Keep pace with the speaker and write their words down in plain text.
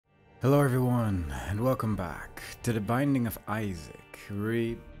Hello everyone, and welcome back to the Binding of Isaac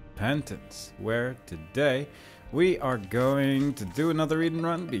Repentance, where today we are going to do another read and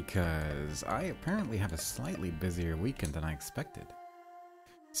run because I apparently have a slightly busier weekend than I expected.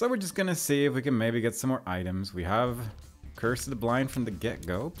 So we're just gonna see if we can maybe get some more items. We have Curse of the Blind from the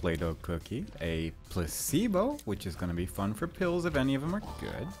get-go, Play-Doh Cookie, a Placebo, which is gonna be fun for pills if any of them are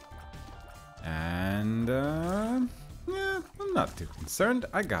good, and yeah, I'm not too concerned.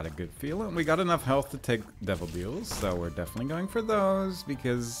 I got a good feeling. We got enough health to take devil deals, so we're definitely going for those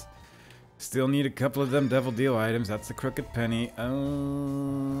because still need a couple of them devil deal items. That's the crooked penny.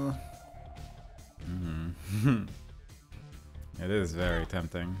 Oh, it is very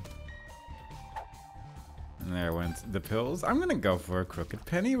tempting. And there went the pills. I'm gonna go for a crooked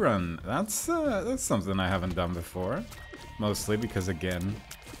penny run. That's something I haven't done before. Mostly because, again,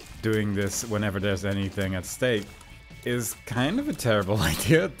 doing this whenever there's anything at stake is kind of a terrible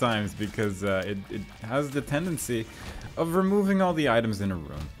idea at times because it has the tendency of removing all the items in a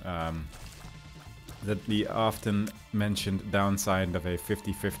room. The often mentioned downside of a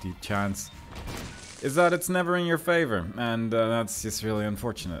 50-50 chance is that it's never in your favor, and that's just really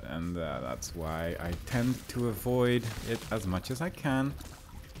unfortunate, and that's why I tend to avoid it as much as I can.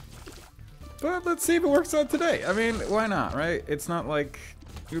 But let's see if it works out today. I mean, why not, right? It's not like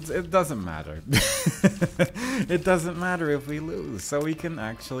it doesn't matter. It doesn't matter if we lose, so we can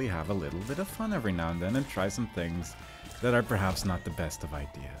actually have a little bit of fun every now and then and try some things that are perhaps not the best of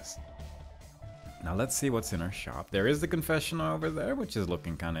ideas. Now let's see what's in our shop. There is the confessional over there, which is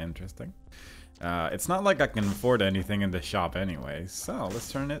looking kind of interesting. It's not like I can afford anything in the shop anyway, so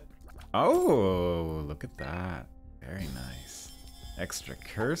let's turn it. Oh, look at that. Very nice. Extra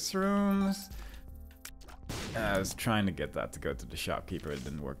curse rooms. I was trying to get that to go to the shopkeeper. It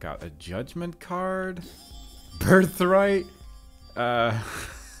didn't work out. A judgment card. Birthright.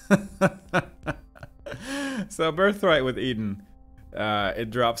 So Birthright with Eden.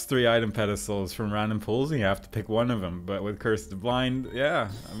 It drops 3 item pedestals from random pools and you have to pick one of them. But with Curse of the Blind, yeah,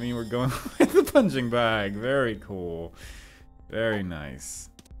 I mean, we're going with the punching bag. Very cool. Very nice.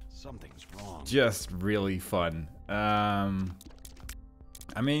 Something's wrong. Just really fun. I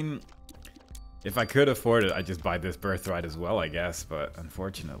mean, if I could afford it, I'd just buy this Birthright as well, I guess. But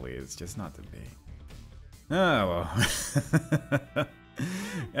unfortunately, it's just not to be. Oh, well.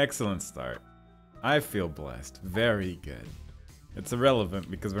 Excellent start. I feel blessed. Very good. It's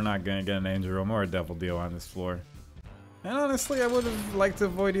irrelevant because we're not going to get an Angel Room or a Devil Deal on this floor. And honestly, I would have liked to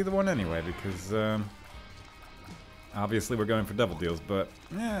avoid either one anyway because obviously we're going for Devil Deals, but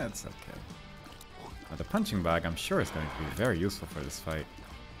yeah, it's okay. Now, the punching bag, I'm sure, is going to be very useful for this fight.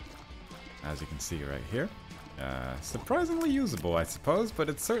 As you can see right here. Surprisingly usable, I suppose, but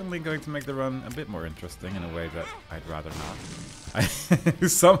it's certainly going to make the run a bit more interesting in a way that I'd rather not. I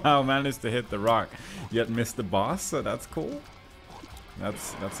somehow managed to hit the rock, yet missed the boss, so that's cool.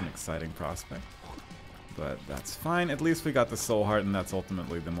 That's an exciting prospect. But that's fine. At least we got the soul heart, and that's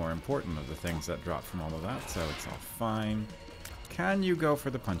ultimately the more important of the things that drop from all of that, so it's all fine. Can you go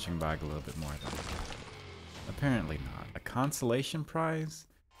for the punching bag a little bit more, though? Apparently not. A consolation prize?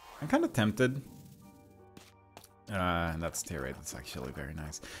 I'm kind of tempted. And that's tier 8. That's actually very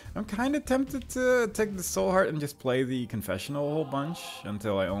nice. I'm kind of tempted to take the soul heart and just play the confessional a whole bunch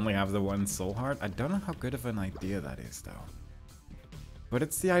until I only have the one soul heart. I don't know how good of an idea that is, though. But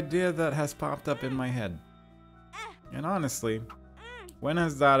it's the idea that has popped up in my head. And honestly, when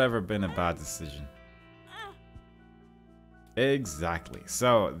has that ever been a bad decision? Exactly.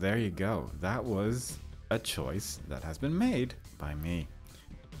 So, there you go. That was a choice that has been made by me.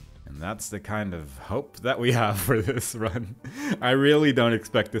 And that's the kind of hope that we have for this run. I really don't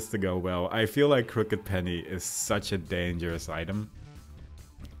expect this to go well. I feel like Crooked Penny is such a dangerous item.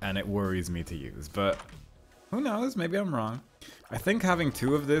 And it worries me to use. But who knows? Maybe I'm wrong. I think having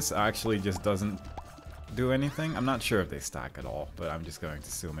 2 of this actually just doesn't do anything. I'm not sure if they stack at all. But I'm just going to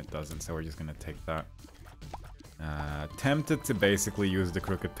assume it doesn't. So we're just going to take that. Tempted to basically use the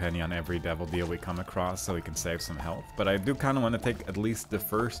Crooked Penny on every Devil Deal we come across so we can save some health, but I do kind of want to take at least the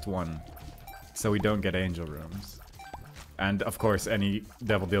first one so we don't get Angel Rooms. And of course any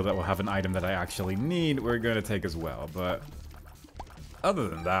Devil Deal that will have an item that I actually need, we're going to take as well, but other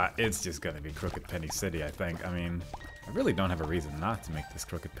than that, it's just going to be Crooked Penny City, I think. I mean, I really don't have a reason not to make this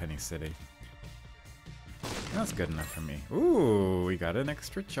Crooked Penny City. That's good enough for me. Ooh, we got an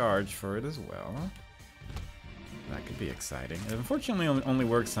extra charge for it as well. That could be exciting. It unfortunately only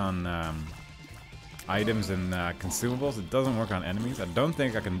works on items and consumables. It doesn't work on enemies. I don't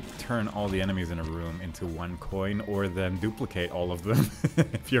think I can turn all the enemies in a room into 1 coin or then duplicate all of them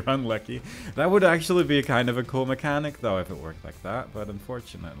if you're unlucky. That would actually be kind of a cool mechanic though if it worked like that, but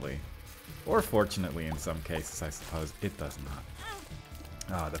unfortunately, or fortunately in some cases I suppose, it does not.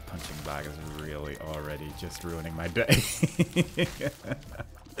 Ah, the punching bag is really already just ruining my day.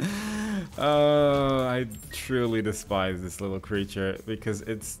 Oh, I truly despise this little creature because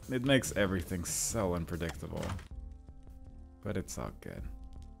it makes everything so unpredictable. But it's all good.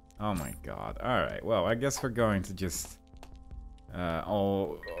 Oh my god. Alright, well, I guess we're going to just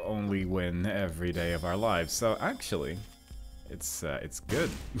only win every day of our lives. So actually, it's good.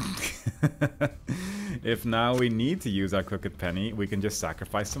 If now we need to use our Crooked Penny, we can just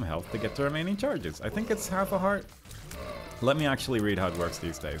sacrifice some health to get the remaining charges. I think it's half a heart. Let me actually read how it works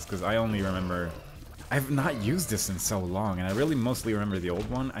these days, because I only remember... I've not used this in so long, and I really mostly remember the old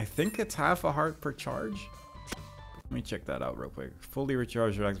one. I think it's half a heart per charge. Let me check that out real quick. Fully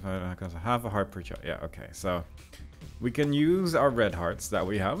recharged, half a heart per charge. Yeah, okay, so... we can use our red hearts that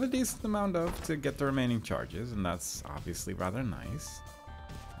we have a decent amount of to get the remaining charges, and that's obviously rather nice.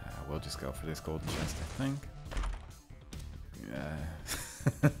 We'll just go for this golden chest, I think.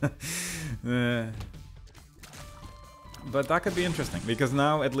 Yeah. But that could be interesting, because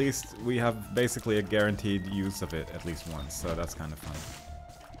now at least we have basically a guaranteed use of it at least once, so that's kind of fun.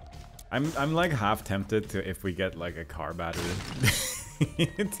 I'm like half tempted to, if we get like a car battery,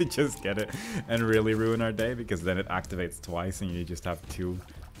 to just get it and really ruin our day, because then it activates twice and you just have two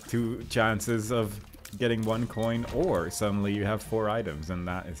chances of getting 1 coin, or suddenly you have 4 items, and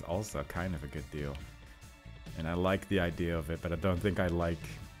that is also kind of a good deal. And I like the idea of it, but I don't think I like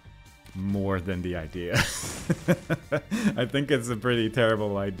more than the idea. I think it's a pretty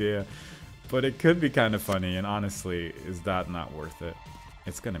terrible idea, but it could be kind of funny, and honestly, is that not worth it?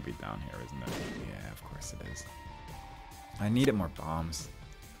 It's gonna be down here, isn't it? Yeah, of course it is. I needed more bombs.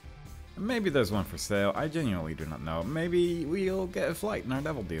 Maybe there's one for sale, I genuinely do not know. Maybe we'll get a flight in our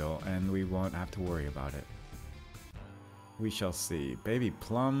devil deal, and we won't have to worry about it. We shall see. Baby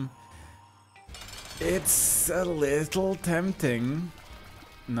Plum. It's a little tempting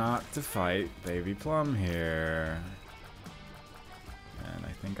not to fight Baby Plum here. And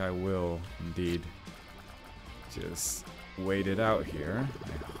I think I will indeed just wait it out here.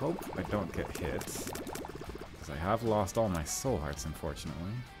 I hope I don't get hit, because I have lost all my soul hearts,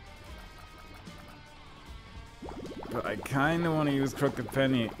 unfortunately. But I kind of want to use Crooked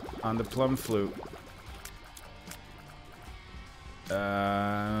Penny on the Plum Flute.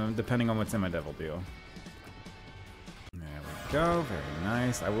 Depending on what's in my devil deal. There we go, very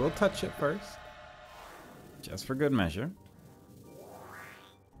nice. I will touch it first, just for good measure.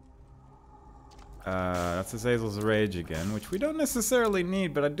 That's Azazel's Rage again, which we don't necessarily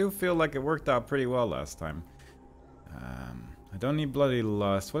need, but I do feel like it worked out pretty well last time. I don't need Bloody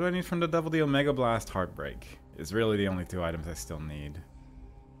Lust. What do I need from the Devil Deal? Mega Blast, Heartbreak is really the only 2 items I still need.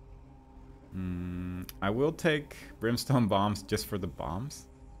 I will take Brimstone Bombs just for the bombs.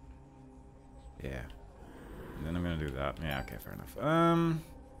 Yeah. And then I'm gonna do that. Yeah, okay, fair enough.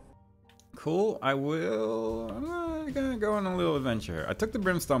 Cool. I'm gonna go on a little adventure. I took the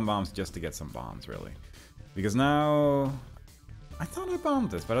Brimstone Bombs just to get some bombs, really. Because now... I thought I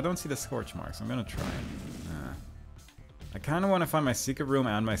bombed this, but I don't see the scorch marks. I'm gonna try it. I kind of want to find my secret room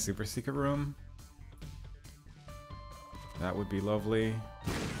and my super secret room. That would be lovely.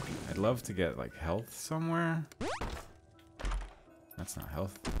 I'd love to get, like, health somewhere. That's not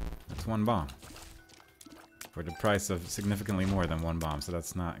health. That's 1 bomb. For the price of significantly more than 1 bomb, so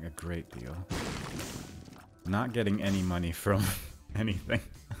that's not a great deal. Not getting any money from anything.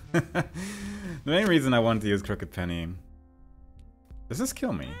 The main reason I wanted to use Crooked Penny... Does this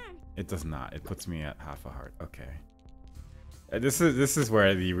kill me? It does not. It puts me at half a heart. Okay. This is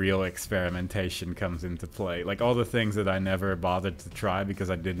where the real experimentation comes into play. Like, all the things that I never bothered to try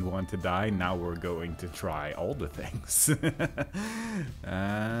because I didn't want to die, now we're going to try all the things.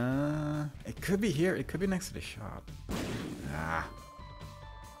 It could be here. It could be next to the shop.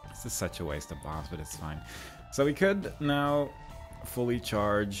 This is such a waste of bombs, but it's fine. So we could now fully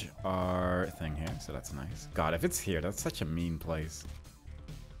charge our thing here, so that's nice. God, if it's here, that's such a mean place.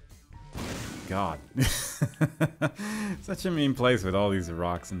 God. Such a mean place with all these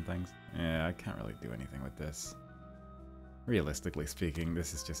rocks and things. Yeah, I can't really do anything with this. Realistically speaking,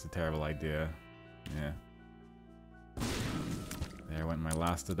 this is just a terrible idea. Yeah. There went my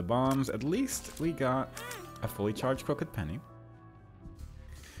last of the bombs. At least we got a fully charged Crooked Penny.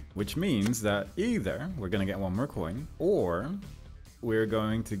 Which means that either we're going to get 1 more coin, or we're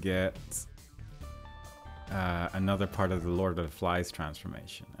going to get another part of the Lord of the Flies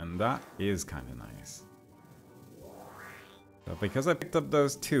transformation, and that is kind of nice. So because I picked up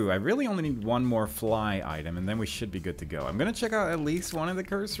those two, I really only need one more fly item, and then we should be good to go. I'm gonna check out at least one of the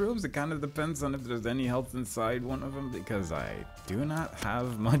curse rooms. It kind of depends on if there's any health inside one of them, because I do not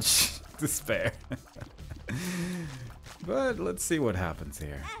have much to spare. But let's see what happens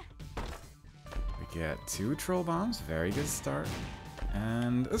here. We get 2 troll bombs, very good start,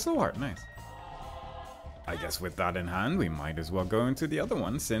 and a soul heart, nice. I guess with that in hand, we might as well go into the other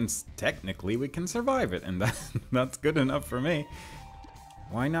one, since technically we can survive it, and that's good enough for me.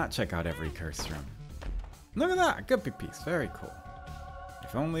 Why not check out every curse room? Look at that, guppy piece, very cool.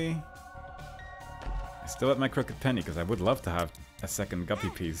 If only I still had my crooked penny, because I would love to have a second guppy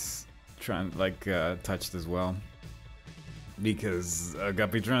piece touched as well. Because a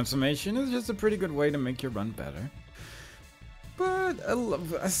guppy transformation is just a pretty good way to make your run better. But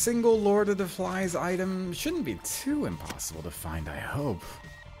a single Lord of the Flies item shouldn't be too impossible to find, I hope.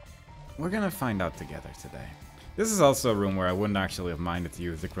 We're gonna find out together today. This is also a room where I wouldn't actually have minded to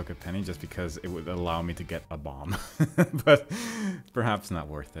use the crooked penny just because it would allow me to get a bomb. But perhaps not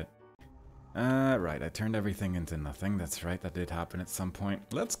worth it. Right, I turned everything into nothing. That's right, that did happen at some point.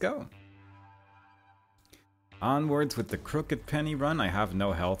 Let's go. Onwards with the crooked penny run. I have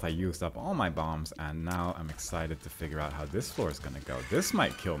no health, I used up all my bombs, and now I'm excited to figure out how this floor is gonna go. This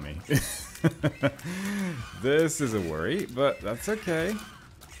might kill me. This is a worry, but that's okay.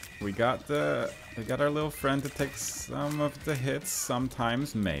 We got our little friend to take some of the hits,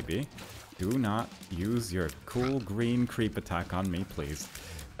 sometimes, maybe. Do not use your cool green creep attack on me, please.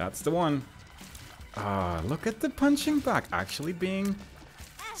 That's the one. Look at the punching back actually being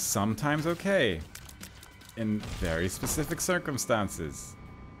sometimes okay. In very specific circumstances.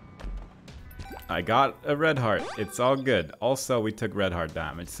 I got a red heart. It's all good. Also, we took red heart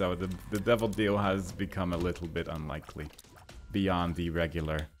damage, so the devil deal has become a little bit unlikely. Beyond the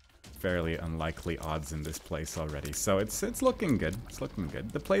regular, fairly unlikely odds in this place already. So it's looking good. It's looking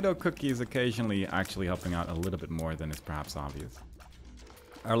good. The Play-Doh cookie is occasionally actually helping out a little bit more than is perhaps obvious.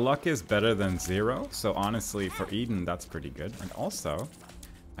 Our luck is better than 0, so honestly, for Eden, that's pretty good. And also,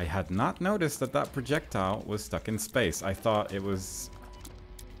 I had not noticed that that projectile was stuck in space. I thought it was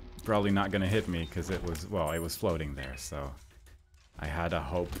probably not going to hit me because it was, well, it was floating there. So I had a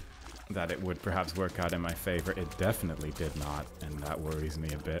hope that it would perhaps work out in my favor. It definitely did not, and that worries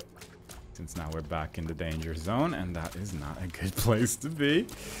me a bit. Since now we're back in the danger zone, and that is not a good place to be.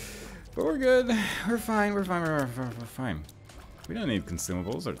 But we're good. We're fine. We're fine. We're fine. We don't need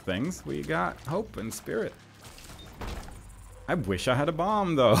consumables or things. We got hope and spirit. I wish I had a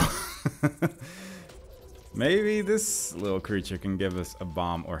bomb, though. Maybe this little creature can give us a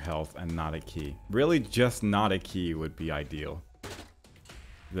bomb or health and not a key. Really, just not a key would be ideal.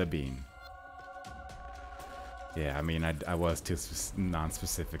 The bean. Yeah, I mean, I was too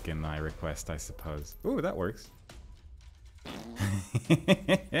non-specific in my request, I suppose. Ooh, that works.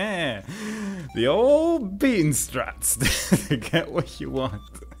 The old bean strats to get what you want.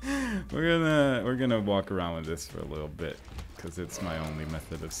 We're gonna walk around with this for a little bit because it's my only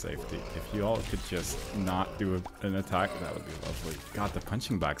method of safety. If you all could just not do an attack, that would be lovely. God, the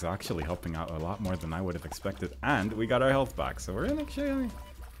punching back's actually helping out a lot more than I would have expected, and we got our health back, so we're actually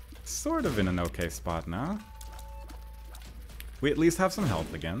sort of in an okay spot now. We at least have some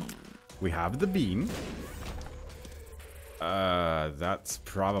health again. We have the bean. That's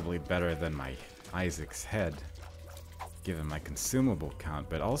probably better than my Isaac's head, given my consumable count,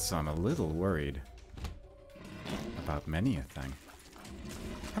 but also I'm a little worried about many a thing.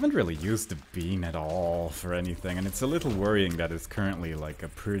 I haven't really used the bean at all for anything, and it's a little worrying that it's currently like a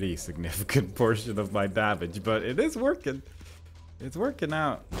pretty significant portion of my damage, but it is working. It's working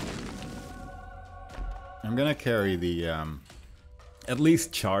out. I'm gonna carry the, at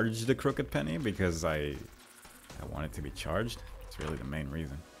least charge the crooked penny, because I want it to be charged. It's really the main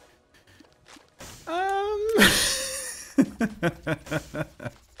reason.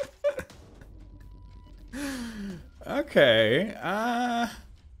 Okay,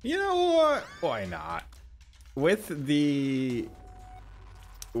 you know what? Why not? With the...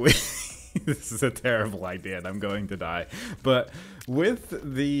 This is a terrible idea and I'm going to die. But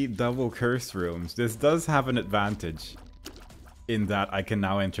with the double curse rooms, this does have an advantage in that I can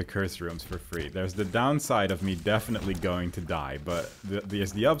now enter curse rooms for free. There's the downside of me definitely going to die, but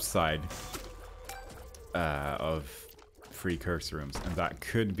there's the upside of free curse rooms, and that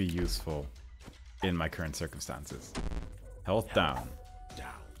could be useful in my current circumstances. Health down.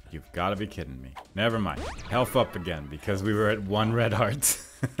 You've got to be kidding me. Never mind. Health up again, because we were at 1 red heart.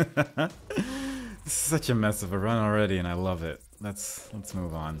 This is such a mess of a run already, and I love it. Let's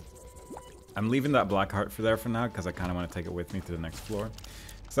move on. I'm leaving that black heart for there for now because I kind of want to take it with me to the next floor.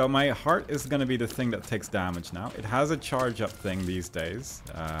 So my heart is going to be the thing that takes damage now. It has a charge up thing these days,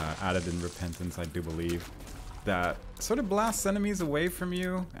 added in Repentance, I do believe, that sort of blasts enemies away from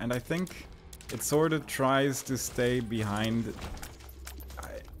you, and I think it sort of tries to stay behind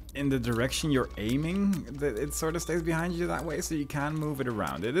in the direction you're aiming. It sort of stays behind you that way so you can move it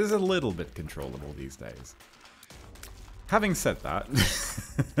around. It is a little bit controllable these days. Having said that,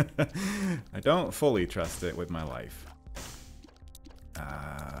 I don't fully trust it with my life.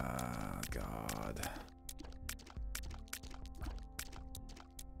 God.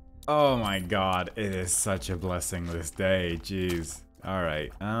 Oh my god, it is such a blessing this day, jeez.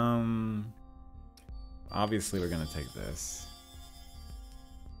 Alright, obviously we're gonna take this.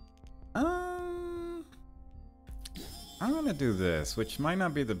 I'm gonna do this, which might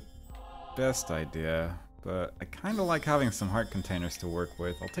not be the best idea, but I kinda like having some heart containers to work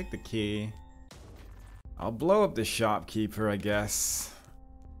with. I'll take the key. I'll blow up the shopkeeper, I guess,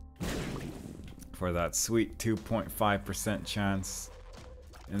 for that sweet 2.5% chance.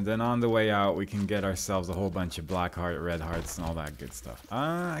 And then on the way out, we can get ourselves a whole bunch of black heart, red hearts, and all that good stuff.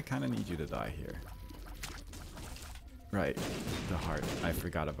 I kind of need you to die here. Right, the heart. I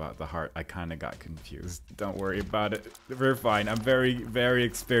forgot about the heart. I kind of got confused. Don't worry about it. We're fine. I'm very, very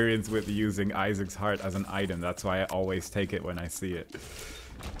experienced with using Isaac's heart as an item. That's why I always take it when I see it.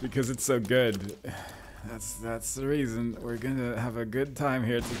 Because it's so good. That's the reason. We're gonna have a good time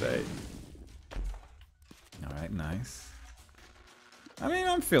here today. Alright, nice. I mean,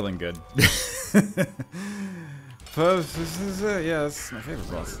 I'm feeling good. Plus, this is it. Yeah, this is my favorite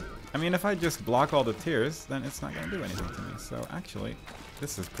boss. I mean, if I just block all the tears, then it's not gonna do anything to me. So actually,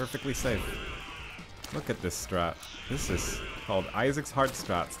 this is perfectly safe. Look at this strat. This is called Isaac's Heart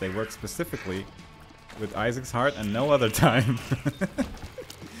strats. They work specifically with Isaac's Heart and no other time.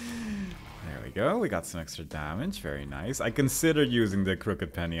 There we go. We got some extra damage. Very nice. I considered using the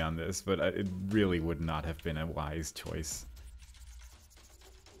Crooked Penny on this, but it really would not have been a wise choice.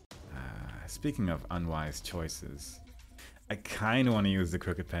 Speaking of unwise choices, I kind of want to use the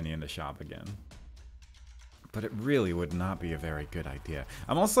Crooked Penny in the shop again. But it really would not be a very good idea.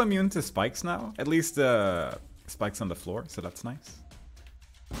 I'm also immune to spikes now. At least spikes on the floor, so that's nice.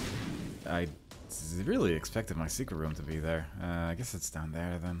 I really expected my secret room to be there. I guess it's down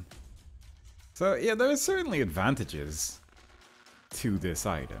there then. So yeah, there are certainly advantages to this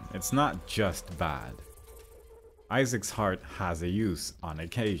item. It's not just bad. Isaac's Heart has a use on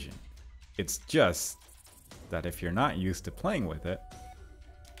occasion. It's just that if you're not used to playing with it,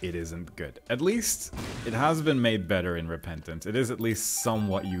 it isn't good. At least it has been made better in Repentance. It is at least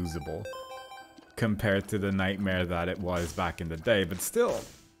somewhat usable compared to the nightmare that it was back in the day, but still,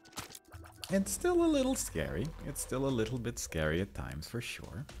 it's still a little scary. It's still a little bit scary at times, for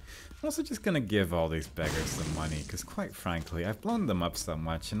sure. I'm also just gonna give all these beggars some money, because quite frankly, I've blown them up so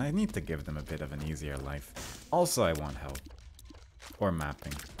much, and I need to give them a bit of an easier life. Also, I want help. Or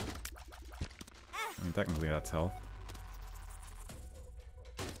mapping. I mean, technically that's health.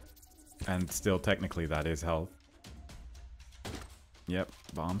 And still, technically, that is health. Yep,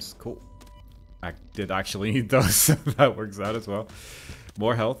 bombs. Cool. I did actually need those, so that works out as well.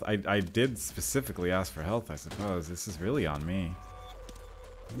 More health. I did specifically ask for health, I suppose. This is really on me.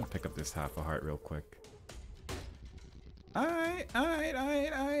 I'm gonna pick up this half a heart real quick. Alright.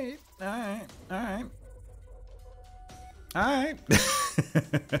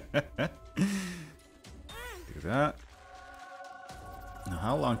 Do that. Now,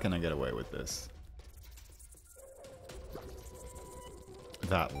 how long can I get away with this?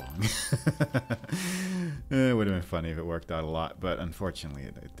 That long. It would have been funny if it worked out a lot, but unfortunately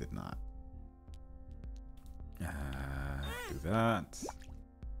it did not. Do that.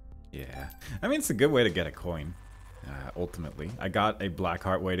 Yeah. I mean, it's a good way to get a coin, ultimately. I got a black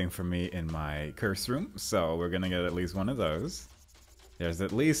heart waiting for me in my curse room, so we're gonna get at least one of those. There's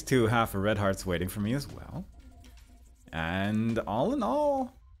at least 2 half of red hearts waiting for me as well. And all in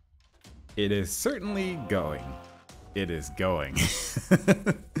all, it is certainly going. It is going.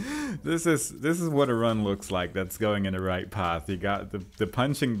 This is what a run looks like that's going in the right path. You got the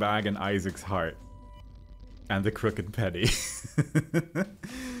punching bag and Isaac's Heart. And the Crooked Penny.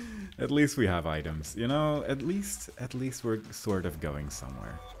 At least we have items. You know, at least we're sort of going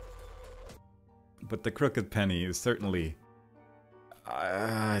somewhere. But the Crooked Penny is certainly...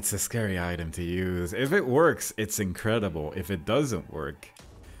 it's a scary item to use. If it works, it's incredible. If it doesn't work,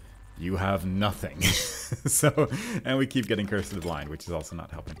 you have nothing. So, and we keep getting Curse of the Blind, which is also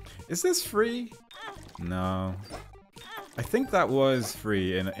not helping. Is this free? No. I think that was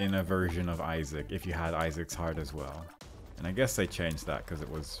free in a version of Isaac, if you had Isaac's Heart as well. And I guess they changed that because it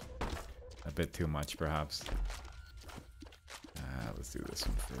was a bit too much, perhaps. Let's do this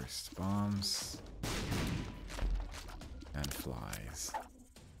one first. Bombs. And flies.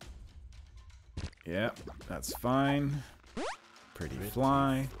 Yep, that's fine. Pretty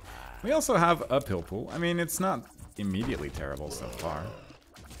fly. We also have uphill pool. I mean, it's not immediately terrible so far.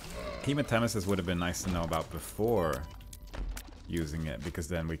 Hematemesis would have been nice to know about before using it, because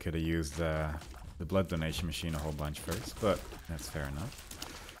then we could have used the blood donation machine a whole bunch first, but that's fair enough.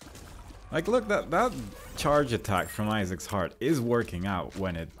 Like, look, that charge attack from Isaac's heart is working out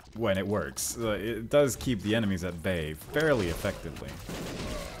when it works. It does keep the enemies at bay fairly effectively.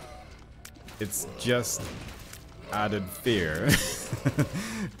 It's just added fear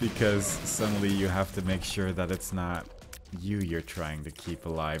because suddenly you have to make sure that it's not you're trying to keep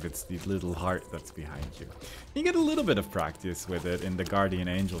alive, it's the little heart that's behind you. You get a little bit of practice with it in the Guardian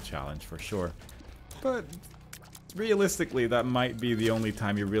Angel challenge for sure, but realistically that might be the only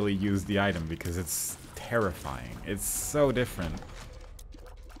time you really use the item because it's terrifying. It's so different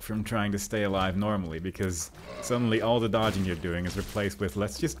from trying to stay alive normally because suddenly all the dodging you're doing is replaced with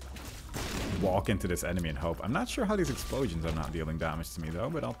let's just walk into this enemy and hope. I'm not sure how these explosions are not dealing damage to me though,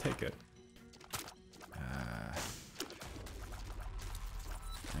 but I'll take it.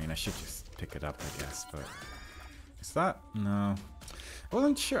 I mean, I should just pick it up, I guess, but... Is that? No. I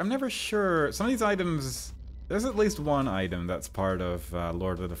wasn't sure. I'm never sure. Some of these items... There's at least one item that's part of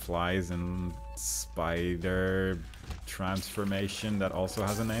Lord of the Flies and Spider Transformation that also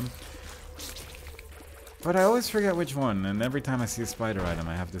has a name. But I always forget which one, and every time I see a spider item,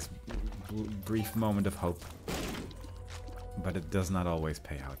 I have this brief moment of hope. But it does not always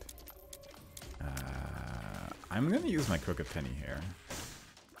pay out. I'm gonna use my Crooked Penny here.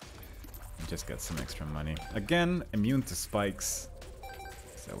 Just get some extra money. Again, immune to spikes.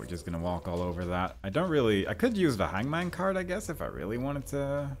 So we're just gonna walk all over that. I could use the Hangman card, I guess, if I really wanted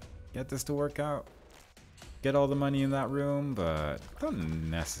to get this to work out. Get all the money in that room, but don't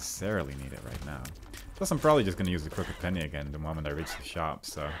necessarily need it right now. Plus, I'm probably just gonna use the Crooked Penny again the moment I reach the shop,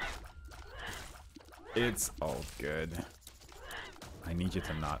 so... It's all good. I need you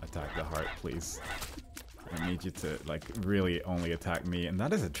to not attack the heart, please. I need you to, like, really only attack me, and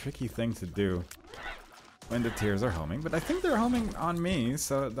that is a tricky thing to do when the tears are homing, but I think they're homing on me,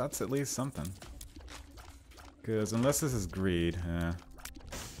 so that's at least something. Because unless this is greed,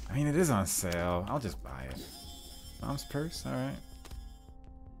 I mean, it is on sale. I'll just buy it. Mom's purse? Alright.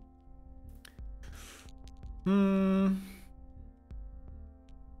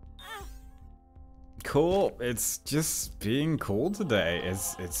 Cool. It's just being cool today.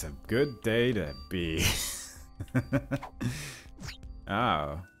 It's a good day to be.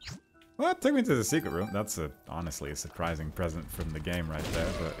 Oh. Well, it took me to the secret room. That's honestly a surprising present from the game right there,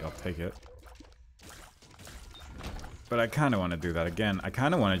 but I'll take it. But I kind of want to do that again. I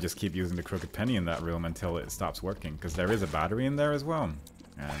kind of want to just keep using the Crooked Penny in that room until it stops working, because there is a battery in there as well.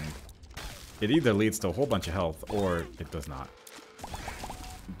 And it either leads to a whole bunch of health, or it does not.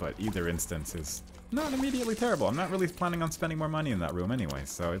 But either instance is not immediately terrible. I'm not really planning on spending more money in that room anyway,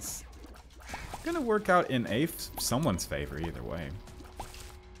 so it's gonna work out in someone's favor either way.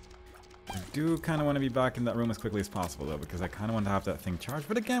 I do kind of want to be back in that room as quickly as possible though, because I kind of want to have that thing charged.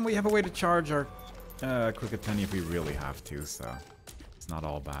 But again, we have a way to charge our Crooked Penny if we really have to, so it's not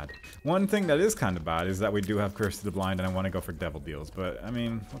all bad. One thing that is kind of bad is that we do have Curse to the Blind and I want to go for Devil Deals, but I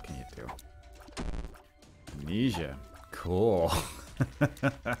mean, what can you do? Amnesia. Cool.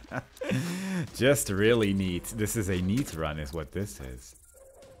 Just really neat. This is a neat run is what this is.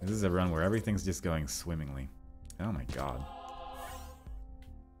 This is a run where everything's just going swimmingly. Oh my god.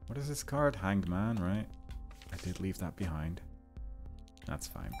 What is this card? Hanged Man, right? I did leave that behind. That's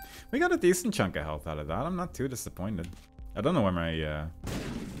fine. We got a decent chunk of health out of that. I'm not too disappointed. I don't know where my... I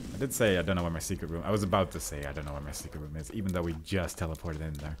did say I don't know where my secret room... I was about to say I don't know where my secret room is, even though we just teleported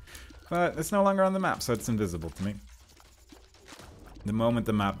in there. But it's no longer on the map, so it's invisible to me. The moment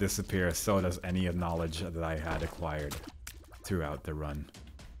the map disappears, so does any knowledge that I had acquired throughout the run.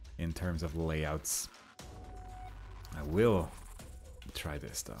 In terms of layouts. I will try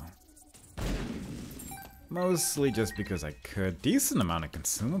this though. Mostly just because I could. Decent amount of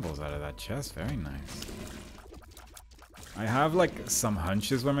consumables out of that chest, very nice. I have like some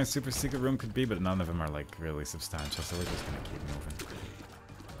hunches where my super secret room could be, but none of them are like really substantial, so we're just gonna keep moving.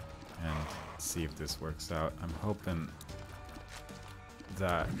 And see if this works out. I'm hoping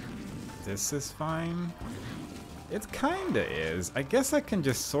that this is fine. It kinda is. I guess I can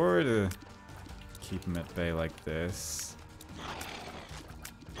just sorta keep him at bay like this.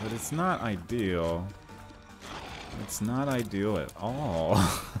 But it's not ideal. It's not ideal at all.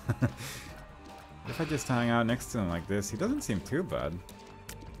 If I just hang out next to him like this, he doesn't seem too bad.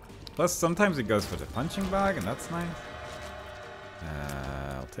 Plus, sometimes it goes for the punching bag, and that's nice.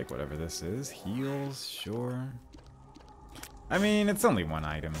 I'll take whatever this is. Heals, sure. I mean, it's only one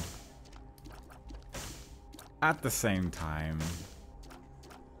item. At the same time,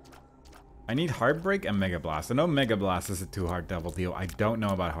 I need Heartbreak and Mega Blast. I know Mega Blast is a 2-heart double deal. I don't know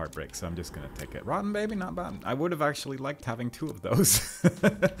about Heartbreak, so I'm just gonna take it. Rotten Baby, not bad. I would have actually liked having 2 of those.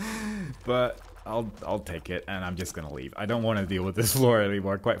 But I'll take it, and I'm just gonna leave. I don't want to deal with this floor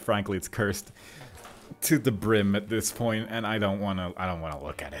anymore. Quite frankly, it's cursed to the brim at this point, and I don't want to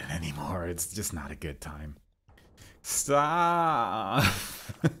look at it anymore. It's just not a good time. Stop.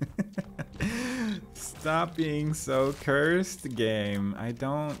 Stop being so cursed, game. I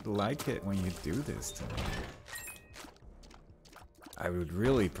don't like it when you do this to me. I would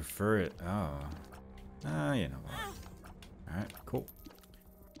really prefer it. Oh. You know what. Alright, cool.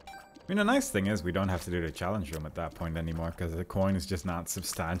 I mean, the nice thing is we don't have to do the challenge room at that point anymore, because the coin is just not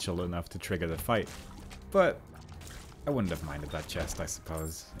substantial enough to trigger the fight. But I wouldn't have minded that chest, I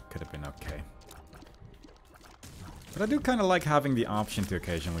suppose. It could have been okay. But I do kind of like having the option to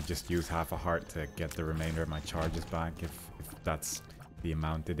occasionally just use half a heart to get the remainder of my charges back, if that's the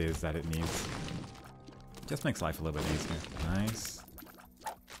amount it is that it needs. Just makes life a little bit easier. Nice.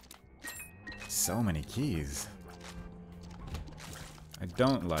 So many keys. I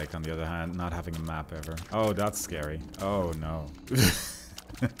don't like, on the other hand, not having a map ever. Oh, that's scary. Oh, no.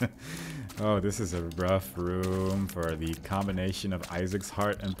 Oh, this is a rough room for the combination of Isaac's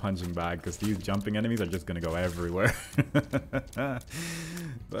heart and punching bag, because these jumping enemies are just gonna go everywhere.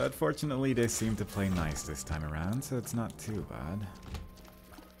 But fortunately, they seem to play nice this time around, so it's not too bad.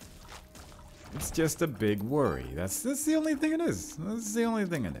 It's just a big worry. That's the only thing it is. That's the only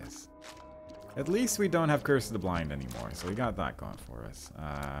thing it is. At least we don't have Curse of the Blind anymore, so we got that going for us.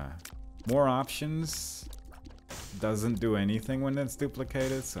 More options doesn't do anything when it's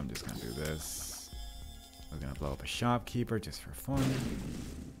duplicated, so I'm just gonna do this. We're gonna blow up a shopkeeper just for fun.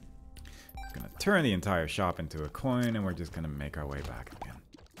 We're gonna turn the entire shop into a coin, and we're just gonna make our way back again.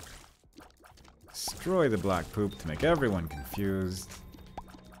 Destroy the black poop to make everyone confused.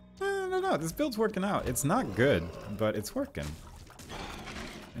 No, this build's working out. It's not good, but it's working.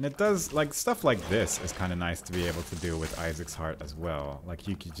 And it does, like, stuff like this is kind of nice to be able to do with Isaac's heart as well. Like,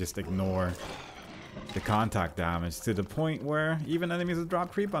 you could just ignore the contact damage to the point where even enemies with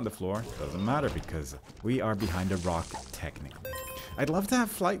drop creep on the floor doesn't matter, because we are behind a rock technically. I'd love to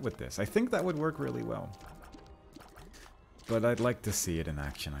have flight with this. I think that would work really well. But I'd like to see it in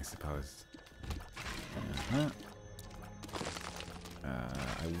action, I suppose.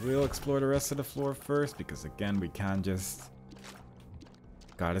 I will explore the rest of the floor first, because again, we can just...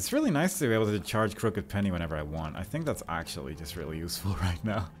 God, it's really nice to be able to charge Crooked Penny whenever I want. I think that's actually just really useful right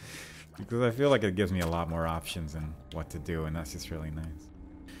now, because I feel like it gives me a lot more options in what to do, and that's just really nice.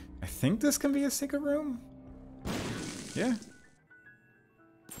 I think this can be a secret room? Yeah.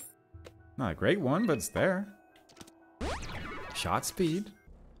 Not a great one, but it's there. Shot speed.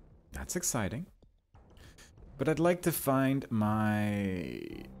 That's exciting. But I'd like to find my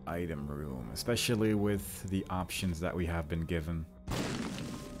item room, especially with the options that we have been given.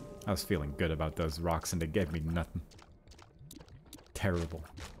 I was feeling good about those rocks and they gave me nothing. Terrible.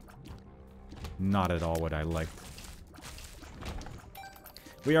 Not at all what I liked.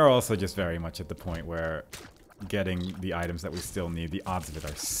 We are also just very much at the point where getting the items that we still need, the odds of it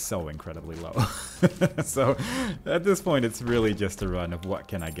are so incredibly low. So at this point it's really just a run of what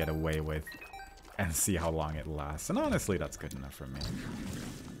can I get away with and see how long it lasts. And honestly, that's good enough for me.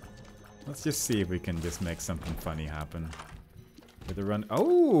 Let's just see if we can just make something funny happen. With a run.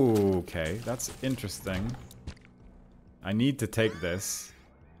 Oh, okay. That's interesting. I need to take this.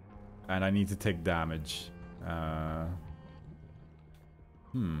 And I need to take damage.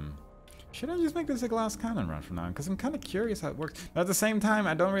 Should I just make this a glass cannon run from now on? Because I'm kind of curious how it works. But at the same time,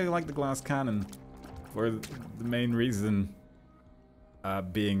 I don't really like the glass cannon. For the main reason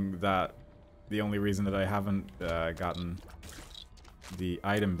being that the only reason that I haven't gotten the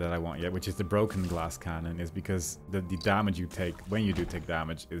item that I want yet, which is the broken glass cannon, is because the damage you take when you do take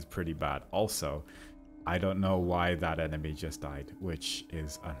damage is pretty bad. Also, I don't know why that enemy just died, which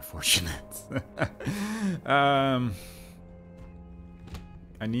is unfortunate. I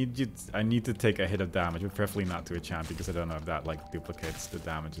need to take a hit of damage, but preferably not to a champ, because I don't know if that like duplicates the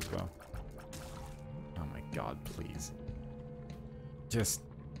damage as well. Oh my god, please. Just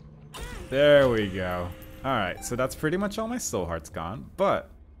there we go. Alright, so that's pretty much all my soul hearts gone,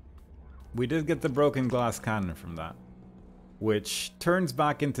 but we did get the broken glass cannon from that, which turns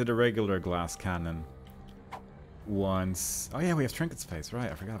back into the regular glass cannon once... Oh yeah, we have trinket space,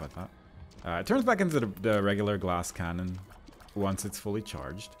 right, I forgot about that. It turns back into the regular glass cannon once it's fully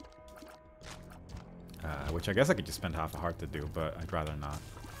charged. Which I guess I could just spend half a heart to do, but I'd rather not.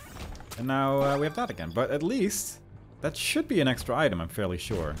 And now we have that again, but at least that should be an extra item, I'm fairly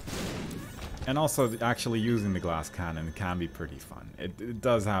sure. And also, actually using the glass cannon can be pretty fun. It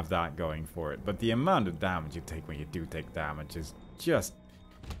does have that going for it, but the amount of damage you take when you do take damage is just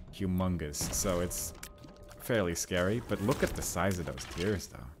humongous. So it's fairly scary, but look at the size of those tears,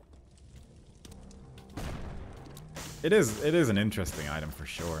 though. It is an interesting item for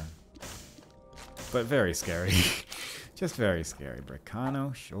sure, but very scary. Just very scary.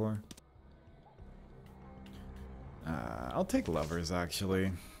 Bricano, sure. I'll take lovers,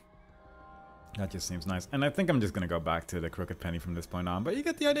 actually. That just seems nice. And I think I'm just gonna go back to the Crooked Penny from this point on, but you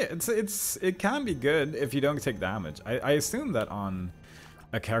get the idea. It can be good if you don't take damage. I assume that on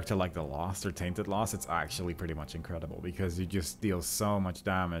a character like the Lost or Tainted Lost, it's actually pretty much incredible because you just deal so much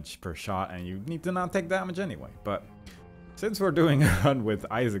damage per shot and you need to not take damage anyway. But since we're doing a run with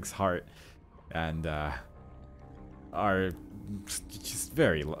Isaac's Heart and are just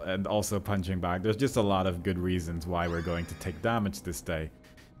very, and also punching back, there's just a lot of good reasons why we're going to take damage this day.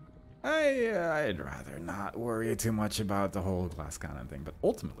 I'd rather not worry too much about the whole glass cannon thing, but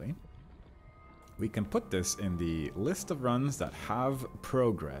ultimately we can put this in the list of runs that have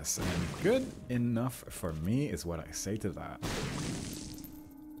progress, and good enough for me is what I say to that.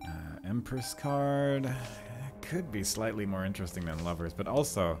 Empress card could be slightly more interesting than Lovers, but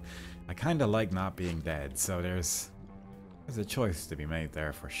also I kind of like not being dead, so there's a choice to be made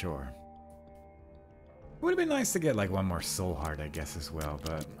there for sure. It would have been nice to get like one more soul heart, I guess, as well,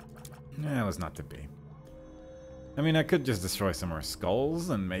 but yeah, it was not to be. I mean, I could just destroy some more skulls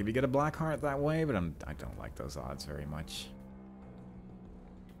and maybe get a black heart that way, but I don't like those odds very much.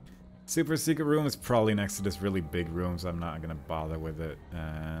 Super secret room is probably next to this really big room, so I'm not gonna bother with it.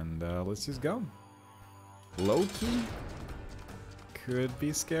 And let's just go. Loki could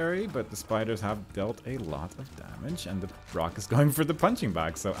be scary, but the spiders have dealt a lot of damage, and the rock is going for the punching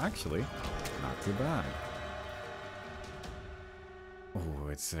bag, so actually, not too bad. Oh,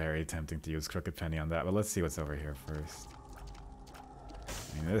 it's very tempting to use Crooked Penny on that, but let's see what's over here first.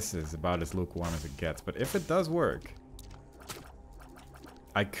 I mean, this is about as lukewarm as it gets, but if it does work,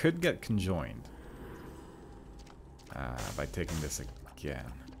 I could get conjoined by taking this again.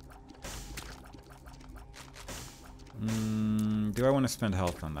 Do I want to spend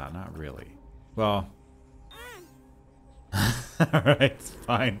health on that? Not really. Well, alright,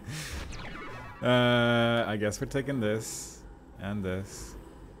 fine. I guess we're taking this. And this,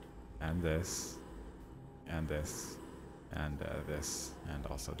 and this, and this, and this, and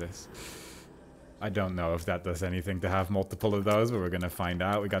also this. I don't know if that does anything to have multiple of those, but we're gonna find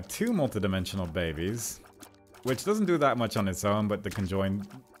out. We got two multidimensional babies, which doesn't do that much on its own, but the conjoined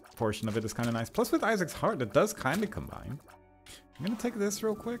portion of it is kind of nice. Plus with Isaac's Heart, it does kind of combine. I'm gonna take this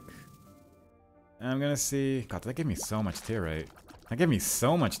real quick. And I'm gonna see... God, that gave me so much tier rate. That gave me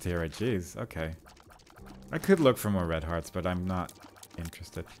so much tier rate, jeez, okay. I could look for more red hearts, but I'm not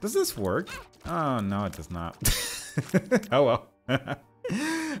interested. Does this work? Oh, no, it does not. Oh, well.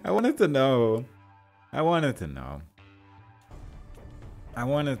 I wanted to know. I wanted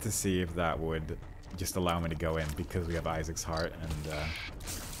to see if that would just allow me to go in because we have Isaac's Heart, and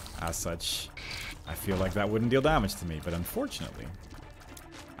as such, I feel like that wouldn't deal damage to me, but unfortunately,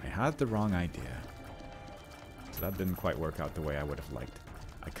 I had the wrong idea. So that didn't quite work out the way I would have liked.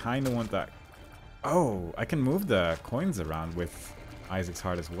 I kind of want that... Oh, I can move the coins around with Isaac's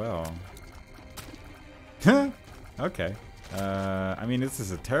Heart as well. Okay. I mean, this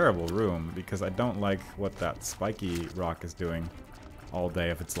is a terrible room because I don't like what that spiky rock is doing all day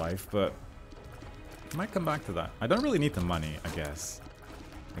of its life, but I might come back to that. I don't really need the money, I guess.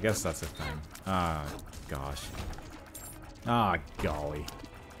 I guess that's a thing. Ah, gosh. Ah, golly.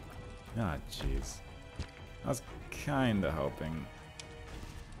 Ah, jeez. I was kind of hoping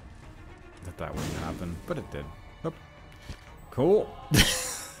that wouldn't happen, but it did. Oop. Cool.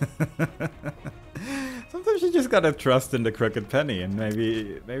 Sometimes you just gotta trust in the Crooked Penny, and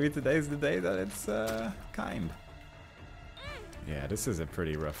maybe today's the day that it's kind. Yeah, this is a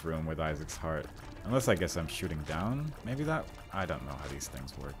pretty rough room with Isaac's Heart. Unless I guess I'm shooting down. Maybe that... I don't know how these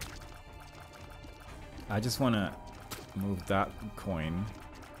things work. I just want to move that coin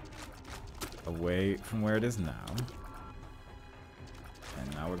away from where it is now.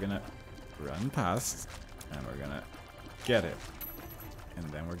 And now we're gonna run past, and we're gonna get it. And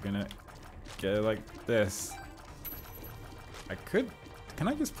then we're gonna get it like this. I could... Can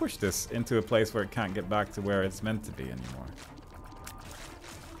I just push this into a place where it can't get back to where it's meant to be anymore?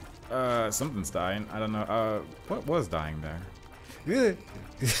 Something's dying. I don't know. What was dying there?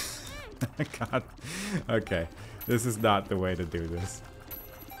 God. Okay. This is not the way to do this.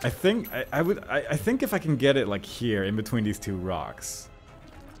 I think if I can get it like here in between these two rocks,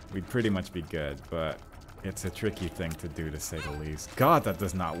 we'd pretty much be good, but it's a tricky thing to do, to say the least. God, that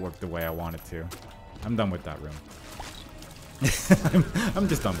does not work the way I want it to. I'm done with that room. I'm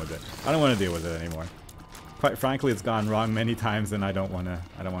just done with it. I don't want to deal with it anymore. Quite frankly, it's gone wrong many times, and I don't want to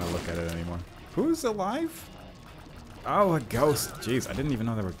look at it anymore. Who's alive? Oh, a ghost. Jeez, I didn't even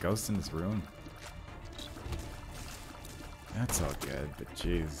know there were ghosts in this room. That's all good, but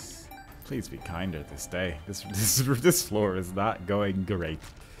jeez. Please be kinder this day. This floor is not going great.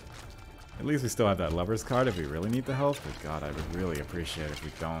 At least we still have that lover's card if we really need the health, but God, I would really appreciate it if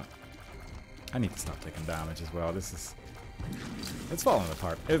we don't. I need to stop taking damage as well. This is... It's falling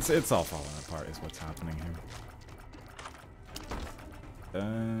apart. It's all falling apart is what's happening here.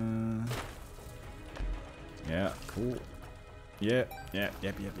 Yeah, cool. Yep.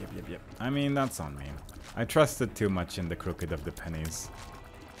 I mean, that's on me. I trusted too much in the crooked of the pennies.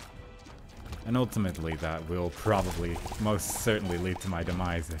 And ultimately that will probably most certainly lead to my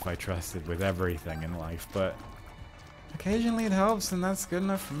demise if I trusted with everything in life, but occasionally it helps and that's good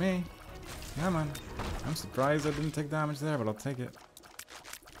enough for me. Yeah, man. I'm surprised I didn't take damage there, but I'll take it.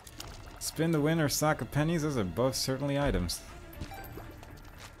 Spin the win or sack of pennies, those are both certainly items.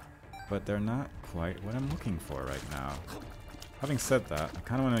 But they're not quite what I'm looking for right now. Having said that, I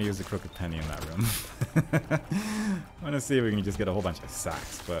kind of want to use the crooked penny in that room. I want to see if we can just get a whole bunch of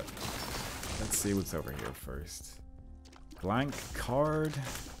sacks, but let's see what's over here first. Blank card.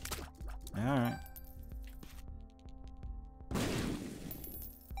 Alright.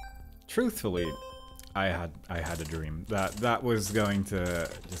 Truthfully, I had a dream that was going to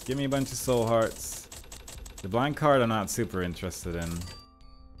just give me a bunch of soul hearts. The blank card I'm not super interested in.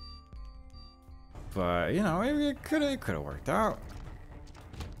 But, you know, maybe it could have worked out.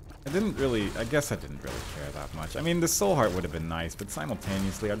 I guess I didn't really care that much. I mean, the soul heart would have been nice, but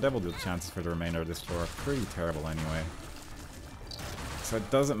simultaneously, our devil deal chances for the remainder of this floor are pretty terrible anyway. So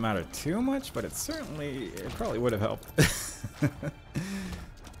it doesn't matter too much, but it probably would have helped.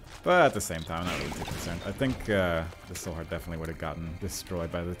 But at the same time, I'm not really too concerned. I think the soul heart definitely would have gotten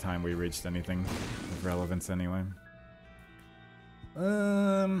destroyed by the time we reached anything of relevance anyway.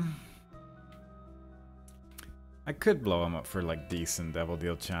 I could blow them up for like decent devil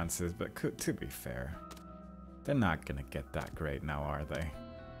deal chances, but to be fair, they're not gonna get that great now, are they?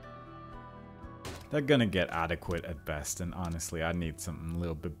 They're gonna get adequate at best, and honestly, I need something a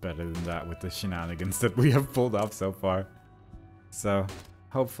little bit better than that with the shenanigans that we have pulled off so far. So,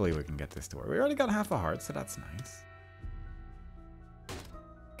 hopefully we can get this to work. We already got half a heart, so that's nice.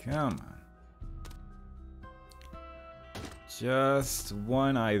 Come on. Just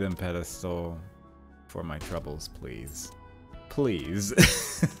one item pedestal. For my troubles, please. Please.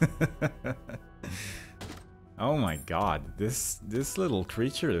 Oh my god, this little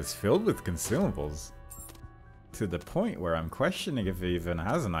creature is filled with consumables. To the point where I'm questioning if it even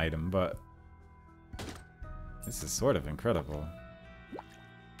has an item, but... This is sort of incredible.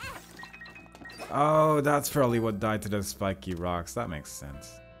 Oh, that's probably what died to those spiky rocks. That makes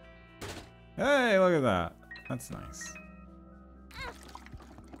sense. Hey, look at that. That's nice.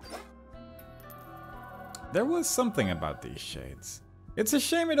 There was something about these shades. It's a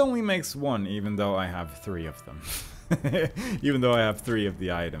shame it only makes one, even though I have 3 of them. Even though I have 3 of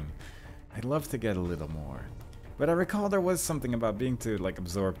the item. I'd love to get a little more. But I recall there was something about being to, like,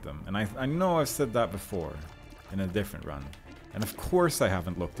 absorb them. And I know I've said that before, in a different run. And of course I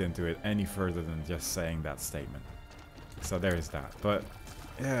haven't looked into it any further than just saying that statement. So there's that. But,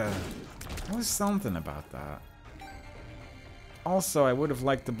 yeah, there was something about that. Also, I would have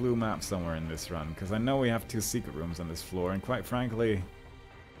liked the blue map somewhere in this run, because I know we have 2 secret rooms on this floor, and quite frankly,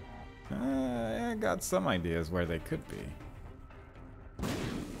 I got some ideas where they could be.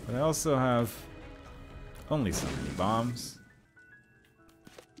 But I also have only so many bombs.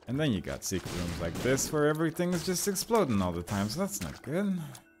 And then you got secret rooms like this, where everything is just exploding all the time, so that's not good.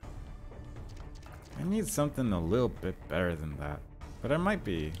 I need something a little bit better than that. But there might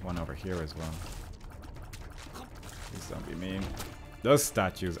be one over here as well. Please don't be mean. Those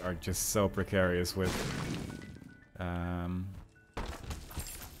statues are just so precarious with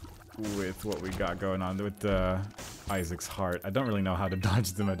what we got going on with Isaac's heart. I don't really know how to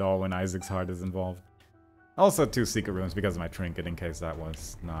dodge them at all when Isaac's heart is involved. Also 2 secret rooms because of my trinket, in case that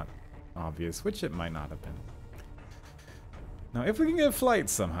was not obvious, which it might not have been. Now, if we can get flight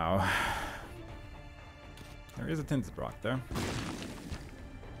somehow, there is a tinted rock there.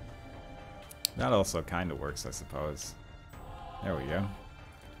 That also kind of works, I suppose. There we go.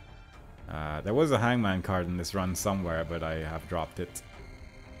 There was a hangman card in this run somewhere, but I have dropped it.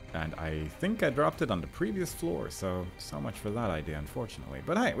 And I think I dropped it on the previous floor, so much for that idea, unfortunately.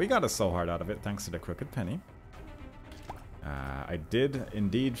 But hey, we got a soul heart out of it thanks to the Crooked Penny. I did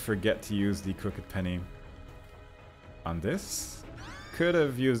indeed forget to use the Crooked Penny on this. Could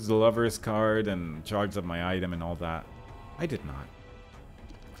have used the Lover's card and charged up my item and all that. I did not.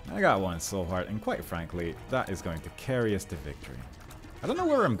 I got one soul heart, and quite frankly, that is going to carry us to victory. I don't know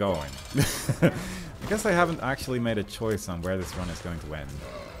where I'm going. I guess I haven't actually made a choice on where this run is going to end.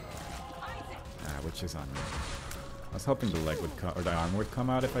 Which is on me. I was hoping the leg would come, or the arm would come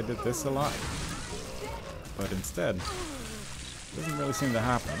out if I did this a lot. But instead, it doesn't really seem to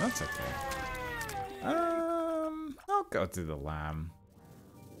happen. That's okay. I'll go to the lamb.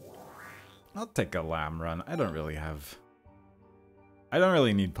 I'll take a lamb run. I don't really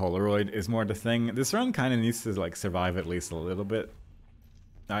need Polaroid is more the thing. This run kind of needs to like survive at least a little bit.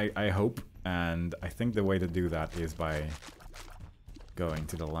 I hope, and I think the way to do that is by going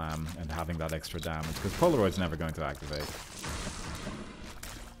to the lamb and having that extra damage, because Polaroid's never going to activate.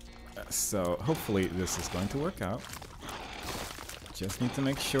 So hopefully this is going to work out. Just need to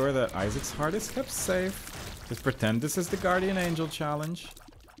make sure that Isaac's heart is kept safe. Just pretend this is the Guardian Angel challenge.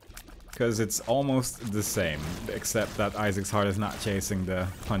 Because it's almost the same, except that Isaac's heart is not chasing the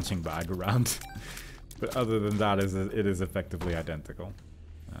punching bag around. But other than that, it is effectively identical.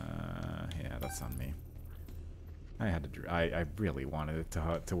 Yeah, that's on me. I really wanted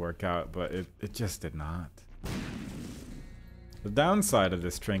it to work out, but it just did not. The downside of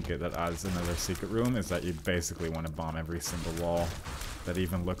this trinket that adds another secret room is that you basically want to bomb every single wall that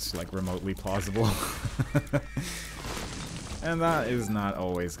even looks like remotely plausible. And that is not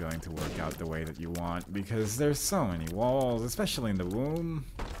always going to work out the way that you want, because there's so many walls, especially in the womb.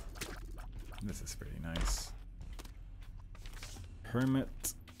 This is pretty nice. Hermit.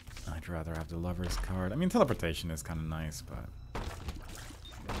 I'd rather have the Lover's card. I mean, teleportation is kind of nice, but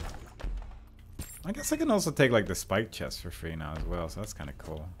I guess I can also take like the spike chest for free now as well, so that's kind of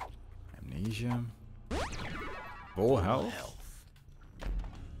cool. Amnesia. Full health.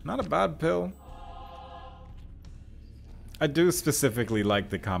 Not a bad pill. I do specifically like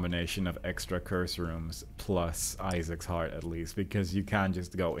the combination of extra curse rooms plus Isaac's heart at least, because you can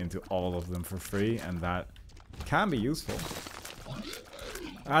just go into all of them for free, and that can be useful.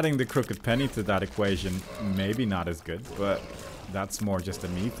 Adding the Crooked Penny to that equation, maybe not as good, but that's more just a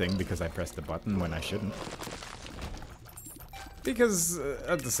me thing because I pressed the button when I shouldn't. Because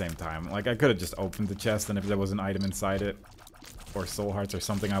at the same time, like, I could have just opened the chest, and if there was an item inside it, or soul hearts or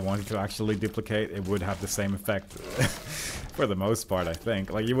something I wanted to actually duplicate, it would have the same effect for the most part, I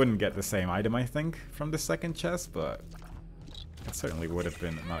think. Like, you wouldn't get the same item, I think, from the second chest, but it certainly would have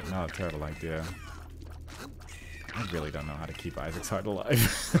been not a terrible idea. I really don't know how to keep Isaac's heart alive.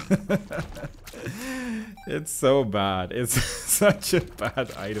 It's so bad. It's such a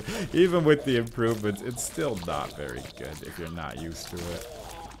bad item. Even with the improvements, it's still not very good if you're not used to it.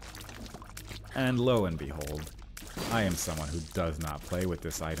 And lo and behold, I am someone who does not play with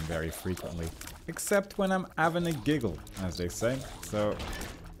this item very frequently, except when I'm having a giggle, as they say. So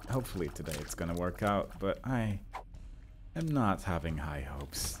hopefully today it's gonna work out, but I am not having high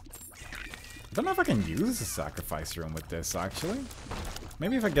hopes. I don't know if I can use a sacrifice room with this, actually.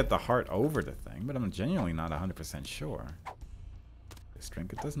 Maybe if I get the heart over the thing, but I'm genuinely not 100% sure. This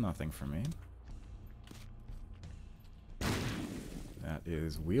trinket does nothing for me. That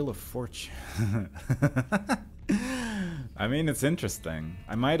is Wheel of Fortune. I mean, it's interesting.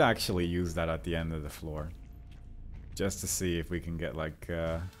 I might actually use that at the end of the floor. Just to see if we can get, like,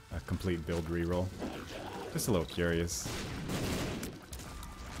 a complete build reroll. Just a little curious.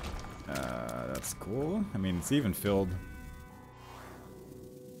 That's cool. I mean, it's even filled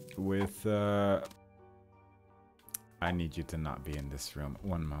with, I need you to not be in this room.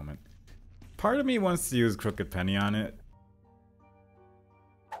 One moment. Part of me wants to use Crooked Penny on it.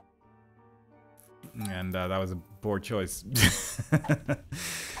 And that was a poor choice.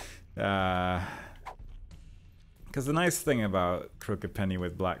 Because the nice thing about Crooked Penny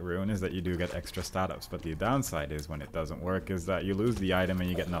with Black Rune is that you do get extra stat ups, but the downside is when it doesn't work is that you lose the item and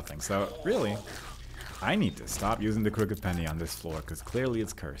you get nothing. So really, I need to stop using the Crooked Penny on this floor because clearly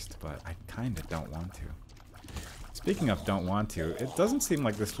it's cursed, but I kind of don't want to. Speaking of don't want to, it doesn't seem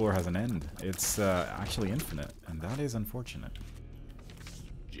like this floor has an end. It's actually infinite, and that is unfortunate.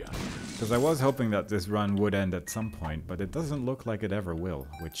 Because I was hoping that this run would end at some point, but it doesn't look like it ever will,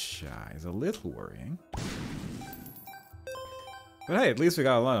 which is a little worrying. But hey, at least we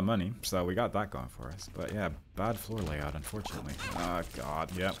got a lot of money, so we got that going for us. But yeah, bad floor layout, unfortunately. Oh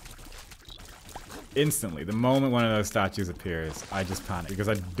god, yep. Instantly, the moment one of those statues appears, I just panic because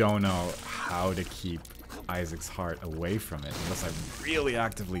I don't know how to keep Isaac's heart away from it unless I really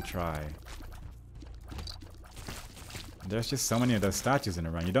actively try. There's just so many of those statues in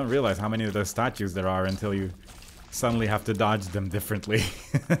a run. You don't realize how many of those statues there are until you suddenly have to dodge them differently.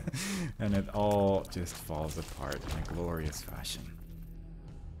 And it all just falls apart in a glorious fashion.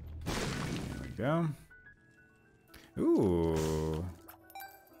 There we go. Ooh.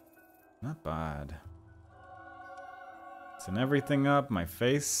 Not bad. Send everything up. My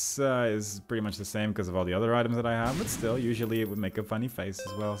face is pretty much the same because of all the other items that I have, but still, usually it would make a funny face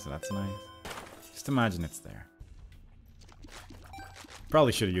as well, so that's nice. Just imagine it's there.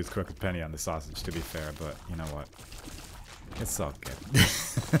 Probably should have used Crooked Penny on the sausage, to be fair, but you know what? It's all good.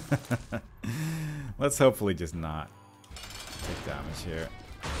 Let's hopefully just not take damage here.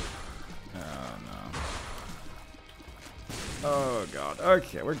 Oh, no. Oh, God.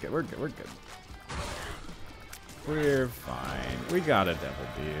 Okay, we're good, we're good, we're good. We're fine. We got a double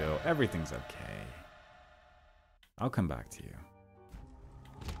deal. Everything's okay. I'll come back to you.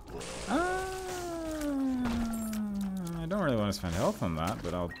 I don't really want to spend health on that,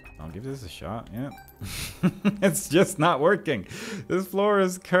 but I'll give this a shot. Yeah. It's just not working. This floor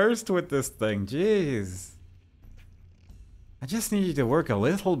is cursed with this thing. Jeez. I just need you to work a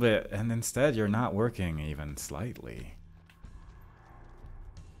little bit, and instead you're not working even slightly.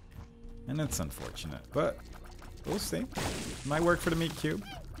 And it's unfortunate, but we'll see. Might work for the meat cube.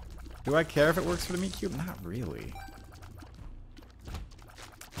 Do I care if it works for the meat cube? Not really.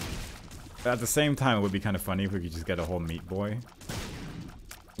 But at the same time, it would be kind of funny if we could just get a whole meat boy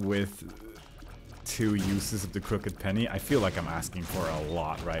with 2 uses of the Crooked Penny. I feel like I'm asking for a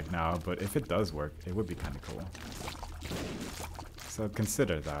lot right now, but if it does work, it would be kind of cool. So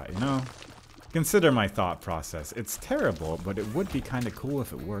consider that, you know? Consider my thought process. It's terrible, but it would be kind of cool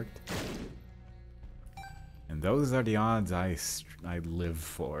if it worked. And those are the odds I live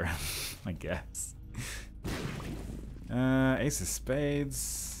for, I guess. Ace of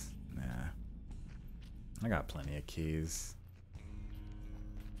Spades. Nah. I got plenty of keys.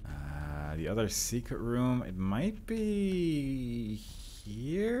 The other secret room, it might be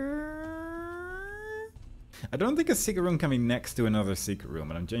here? I don't think a secret room can be next to another secret room,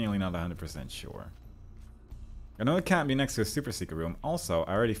 but I'm genuinely not 100% sure. I know it can't be next to a super secret room. Also,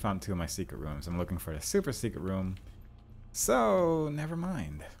 I already found 2 of my secret rooms. I'm looking for the super secret room. So, never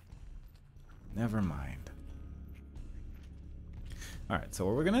mind. Never mind. Alright, so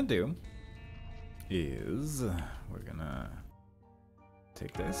what we're gonna do is we're gonna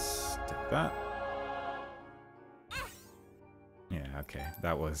take this, take that. Yeah, okay.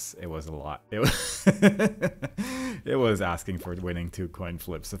 It was a lot. It was it was asking for winning 2 coin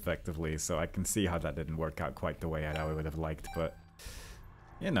flips effectively, so I can see how that didn't work out quite the way I would have liked, but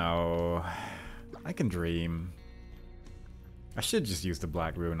you know, I can dream. I should just use the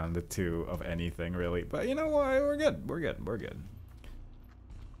black rune on the 2 of anything really, but you know what? We're good. We're good. We're good.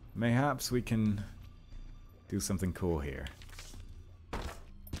 Mayhaps we can do something cool here.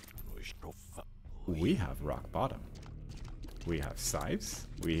 We have rock bottom. We have scythes.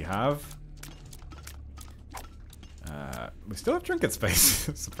 We have... we still have trinket space,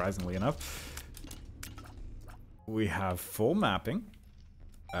 surprisingly enough. We have full mapping.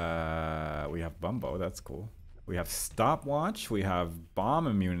 We have Bumbo, that's cool. We have stopwatch. We have bomb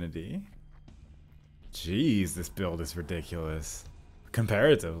immunity. Jeez, this build is ridiculous.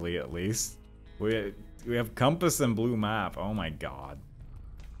 Comparatively, at least. We have compass and blue map. Oh my god.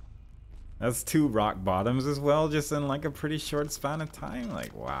 That's 2 rock bottoms as well, just in like a pretty short span of time.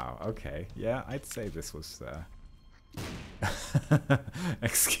 Like, wow, okay. Yeah, I'd say this was...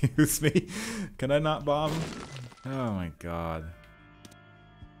 Excuse me? Can I not bomb? Oh my god.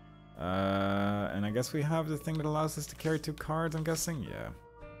 And I guess we have the thing that allows us to carry 2 cards, I'm guessing? Yeah.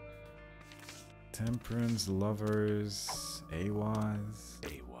 Temperance, Lovers, Awaz.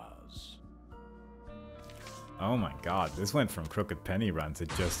 Oh my god, this went from Crooked Penny run to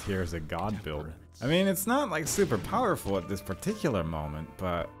just here's a god build. I mean, it's not like super powerful at this particular moment,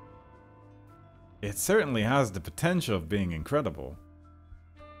 but it certainly has the potential of being incredible.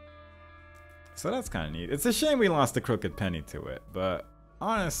 So that's kind of neat. It's a shame we lost the Crooked Penny to it, but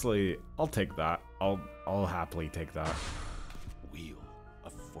honestly, I'll take that. I'll happily take that. Wheel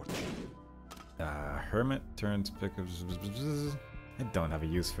of Fortune. Hermit turns pickups. I don't have a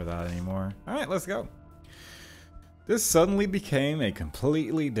use for that anymore. Alright, let's go. This suddenly became a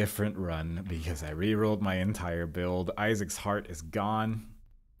completely different run because I rerolled my entire build. Isaac's heart is gone.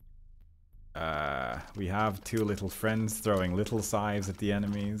 We have 2 little friends throwing little scythes at the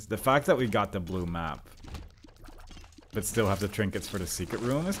enemies. The fact that we got the blue map but still have the trinkets for the secret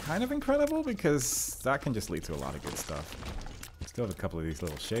room is kind of incredible because that can just lead to a lot of good stuff. Still have a couple of these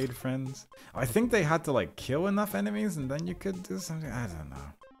little shade friends. I think they had to like kill enough enemies and then you could do something. I don't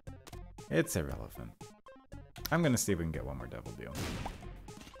know. It's irrelevant. I'm gonna see if we can get one more Devil Deal.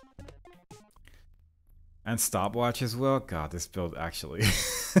 And stopwatch as well. God, this build actually,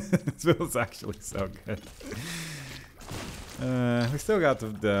 this build's actually so good. We still got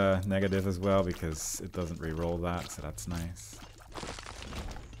the negative as well because it doesn't re-roll that, so that's nice.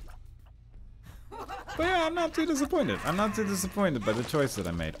 But yeah, I'm not too disappointed. I'm not too disappointed by the choice that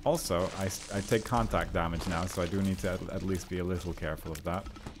I made. Also, I take contact damage now, so I do need to at least be a little careful of that.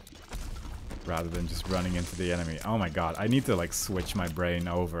 Rather than just running into the enemy. Oh my god, I need to like switch my brain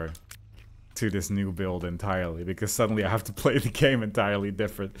over to this new build entirely, because suddenly I have to play the game entirely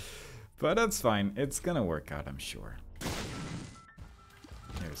different. But that's fine. It's gonna work out, I'm sure.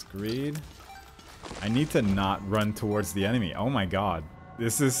 Here's Greed. I need to not run towards the enemy. Oh my god.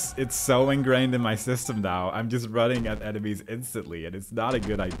 It's so ingrained in my system now. I'm just running at enemies instantly, and it's not a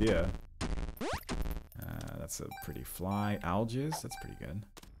good idea. That's a pretty fly. Algiz, that's pretty good.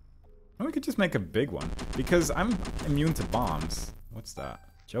 Or we could just make a big one, because I'm immune to bombs. What's that?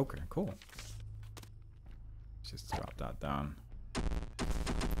 Joker, cool. Just drop that down.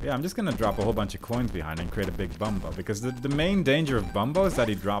 Yeah, I'm just gonna drop a whole bunch of coins behind and create a big Bumbo, because the main danger of Bumbo is that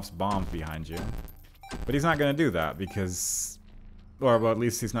he drops bombs behind you. But he's not gonna do that because... Or, well, at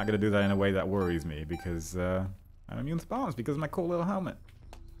least he's not gonna do that in a way that worries me, because I'm immune to bombs because of my cool little helmet.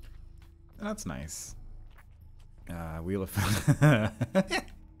 And that's nice. Wheel of...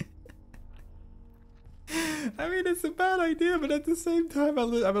 I mean, it's a bad idea, but at the same time,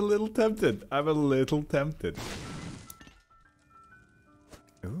 I'm a little tempted. I'm a little tempted.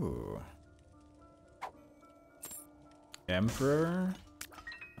 Ooh. Emperor.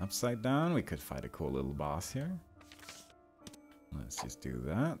 Upside down. We could fight a cool little boss here. Let's just do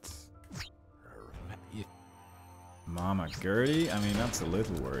that. Mama Gertie. I mean, that's a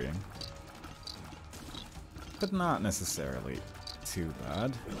little worrying. But not necessarily too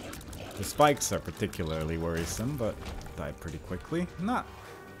bad. The spikes are particularly worrisome, but die pretty quickly. Not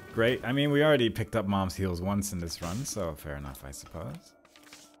great. I mean, we already picked up Mom's heals once in this run, so fair enough, I suppose.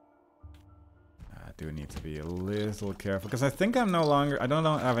 I do need to be a little careful, because I think I'm no longer... I don't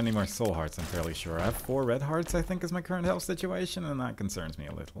have any more soul hearts, I'm fairly sure. I have 4 red hearts, I think, is my current health situation, and that concerns me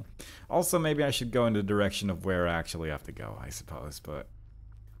a little. Also, maybe I should go in the direction of where I actually have to go, I suppose, but...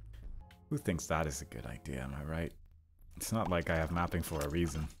 Who thinks that is a good idea, am I right? It's not like I have mapping for a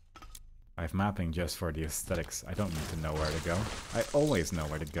reason. I have mapping just for the aesthetics. I don't need to know where to go. I always know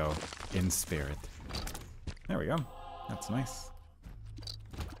where to go, in spirit. There we go. That's nice.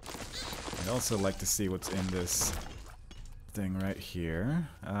 I'd also like to see what's in this thing right here.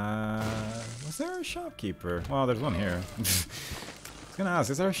 Was there a shopkeeper? Well, there's one here. I was gonna ask,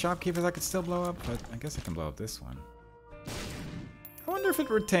 is there a shopkeeper that I could still blow up? But I guess I can blow up this one. I wonder if it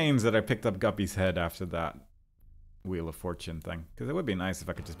retains that I picked up Guppy's head after that Wheel of Fortune thing. Because it would be nice if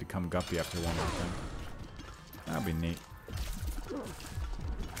I could just become Guppy after one more thing. That'd be neat. There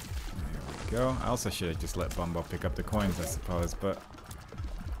we go. I also should have just let Bumbo pick up the coins, I suppose, but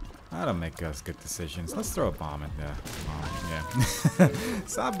that'll make us good decisions. Let's throw a bomb in there. Yeah.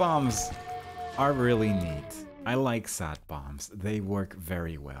 Sad bombs are really neat. I like sad bombs. They work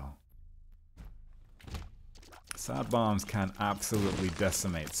very well. Sad bombs can absolutely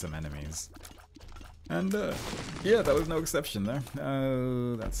decimate some enemies. And, yeah, that was no exception there.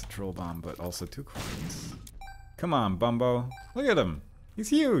 That's a troll bomb, but also 2 coins. Come on, Bumbo. Look at him. He's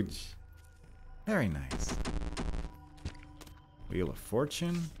huge. Very nice. Wheel of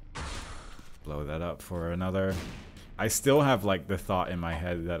Fortune. Blow that up for another. I still have, like, the thought in my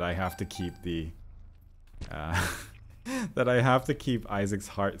head that I have to keep the... that I have to keep Isaac's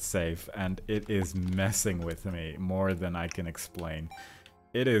heart safe, and it is messing with me more than I can explain.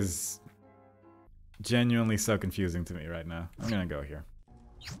 It is... genuinely so confusing to me right now. I'm gonna go here.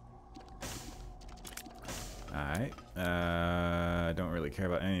 Alright. I don't really care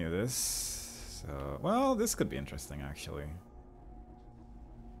about any of this. So, well, this could be interesting, actually.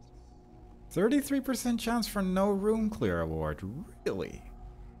 33% chance for no room clear award. Really?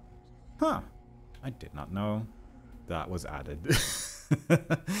 Huh. I did not know that was added.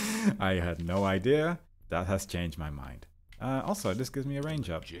 I had no idea. That has changed my mind. Also, this gives me a range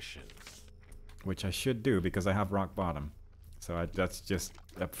up. Which I should do because I have rock bottom. So that's just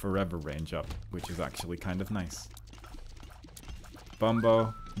a forever range up, which is actually kind of nice.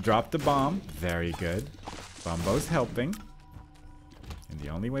 Bumbo dropped a bomb. Very good. Bumbo's helping. In the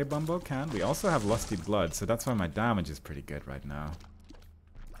only way Bumbo can. We also have Lusty Blood, so that's why my damage is pretty good right now.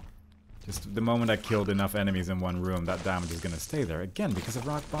 Just the moment I killed enough enemies in one room, that damage is going to stay there. Again, because of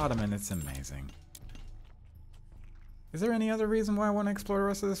rock bottom, and it's amazing. Is there any other reason why I want to explore the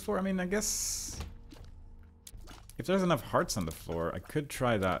rest of this floor? I mean, I guess if there's enough hearts on the floor, I could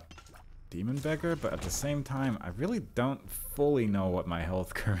try that demon beggar, but at the same time, I really don't fully know what my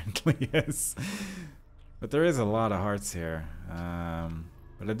health currently is. But there is a lot of hearts here.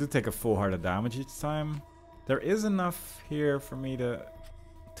 But I do take a full heart of damage each time. There is enough here for me to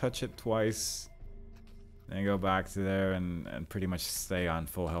touch it twice, then go back to there and pretty much stay on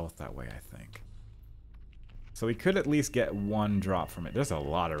full health that way, I think. So we could at least get one drop from it. There's a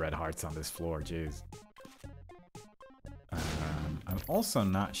lot of red hearts on this floor, jeez. I'm also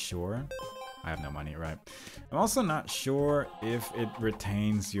not sure. I have no money, right? I'm also not sure if it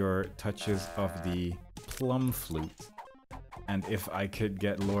retains your touches of the plum flute. And if I could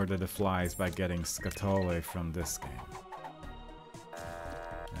get Lord of the Flies by getting Scatole from this game.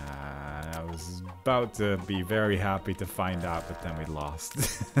 I was about to be very happy to find out, but then we lost.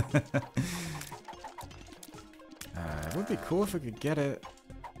 It would be cool if we could get it,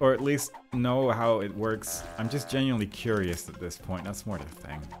 or at least know how it works. I'm just genuinely curious at this point. That's more the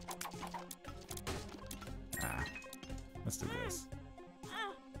thing. Let's do this.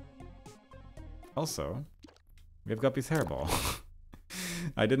 Also, we have Guppy's hairball.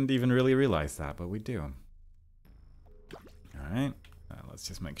 I didn't even really realize that, but we do. Alright, let's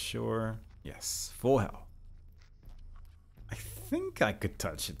just make sure. Yes, full health. I think I could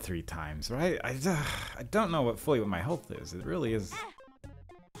touch it 3 times, right? I don't know fully what my health is. It really is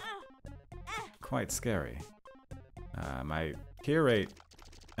quite scary. My cure rate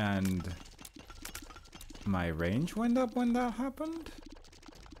and my range went up when that happened?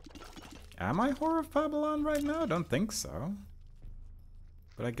 Am I Whore of Babylon right now? I don't think so.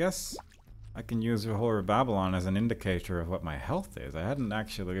 But I guess I can use Whore of Babylon as an indicator of what my health is. I hadn't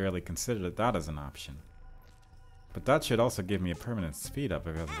actually really considered that as an option. But that should also give me a permanent speed up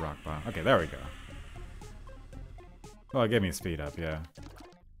if it has a rock bottom. Okay, there we go. Well, it gave me a speed up, yeah.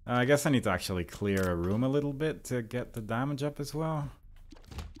 I guess I need to actually clear a room a little bit to get the damage up as well.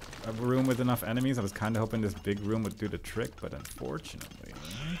 A room with enough enemies. I was kind of hoping this big room would do the trick, but unfortunately,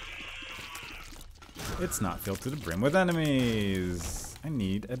 it's not filled to the brim with enemies. I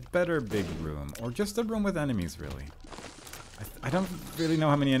need a better big room, or just a room with enemies, really. I don't really know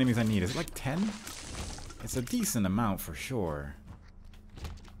how many enemies I need. Is it like 10? It's a decent amount for sure.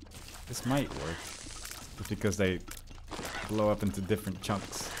 This might work, just because they blow up into different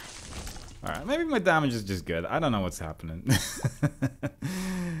chunks. Alright, maybe my damage is just good. I don't know what's happening.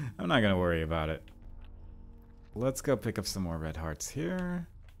 I'm not gonna worry about it. Let's go pick up some more red hearts here.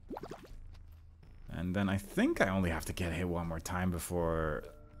 And then I think I only have to get hit one more time before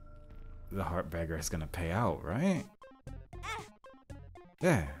the heart beggar is gonna pay out, right?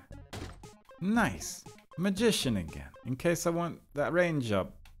 Yeah. Nice. Magician again, in case I want that range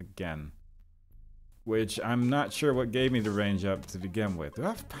up again. Which I'm not sure what gave me the range up to begin with. Do I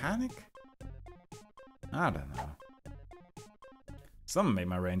have panic? I don't know. Something made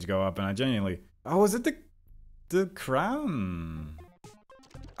my range go up and I genuinely... Oh, is it the crown?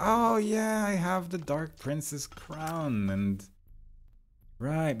 Oh yeah, I have the Dark Princess crown and...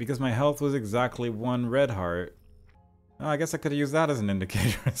 Right, because my health was exactly 1 red heart. Oh, I guess I could have used that as an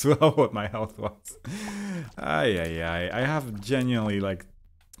indicator as well, what my health was. I have genuinely, like...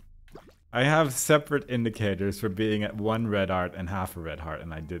 I have separate indicators for being at 1 red heart and half a red heart,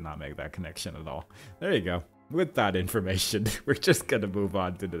 and I did not make that connection at all. There you go. With that information, we're just gonna move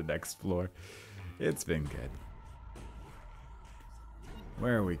on to the next floor. It's been good.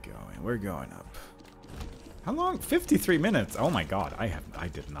 Where are we going? We're going up. How long? 53 minutes! Oh my god, I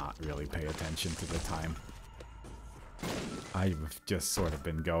did not really pay attention to the time. I've just sort of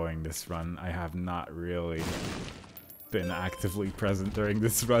been going this run. I have not really been actively present during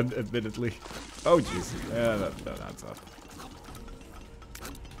this run, admittedly. Oh jeez, yeah, that's up.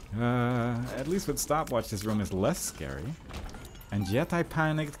 At least with stopwatch this room is less scary. And yet I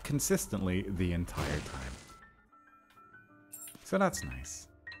panicked consistently the entire time. So that's nice.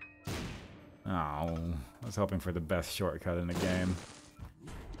 Oh, I was hoping for the best shortcut in the game.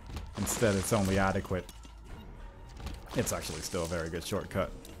 Instead it's only adequate. It's actually still a very good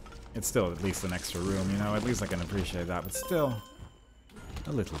shortcut. It's still at least an extra room, you know? At least I can appreciate that, but still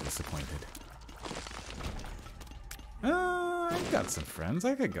a little disappointed. I've got some friends.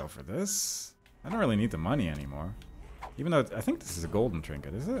 I could go for this. I don't really need the money anymore. Even though I think this is a golden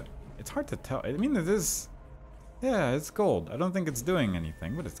trinket, is it? It's hard to tell. I mean, it is. Yeah, it's gold. I don't think it's doing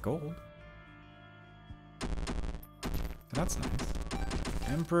anything, but it's gold. That's nice.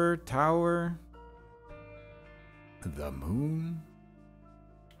 Emperor Tower. The moon.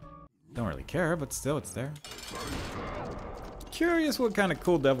 Don't really care, but still it's there. Curious what kind of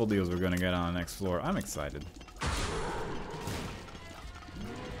cool devil deals we're gonna get on the next floor. I'm excited.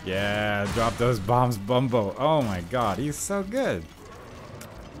 Yeah, drop those bombs, Bumbo. Oh my god, he's so good.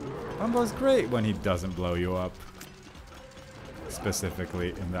 Bumbo's great when he doesn't blow you up. Specifically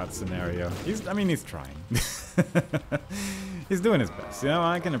in that scenario. I mean, he's trying. He's doing his best. You know,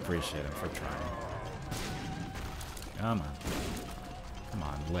 I can appreciate him for trying. Come on. Come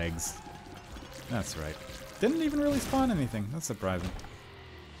on, legs. That's right. Didn't even really spawn anything. That's surprising.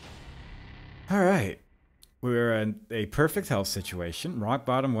 Alright. We're in a perfect health situation. Rock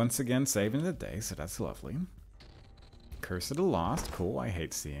bottom once again saving the day, so that's lovely. Curse of the Lost. Cool, I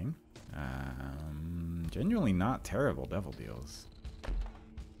hate seeing. Genuinely not terrible devil deals.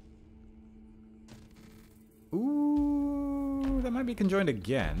 Ooh, that might be conjoined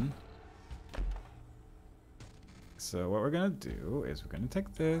again. So what we're gonna do is we're gonna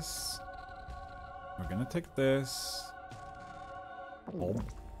take this. We're gonna take this. Oh.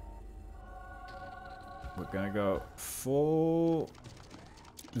 We're gonna go full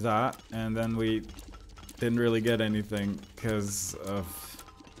that, and then we didn't really get anything because of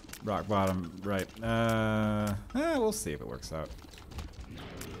rock bottom, right? We'll see if it works out.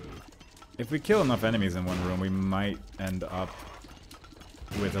 If we kill enough enemies in one room, we might end up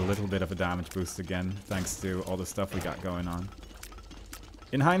with a little bit of a damage boost again, thanks to all the stuff we got going on.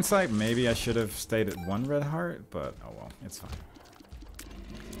 In hindsight, maybe I should have stayed at 1 red heart, but oh well, it's fine.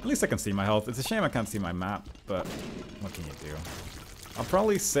 At least I can see my health. It's a shame I can't see my map, but what can you do? I'll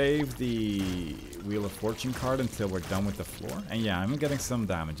probably save the Wheel of Fortune card until we're done with the floor. And yeah, I'm getting some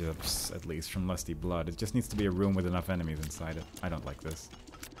damage ups, at least, from Lusty Blood. It just needs to be a room with enough enemies inside it. I don't like this.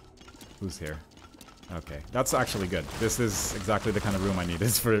 Who's here? Okay, that's actually good. This is exactly the kind of room I need,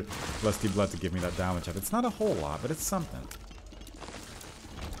 is for Lusty Blood to give me that damage up. It's not a whole lot, but it's something.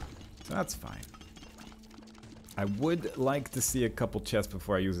 So that's fine. I would like to see a couple chests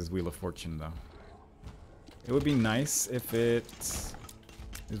before I use this Wheel of Fortune, though. It would be nice if it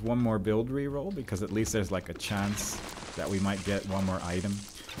is one more build reroll, because at least there's like a chance that we might get one more item.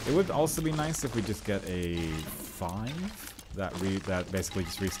 It would also be nice if we just get a 5 that basically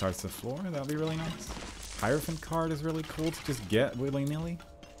just restarts the floor. That would be really nice. Hierophant card is really cool to just get willy-nilly.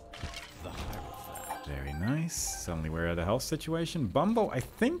 Very nice. Suddenly we're at a health situation. Bumbo, I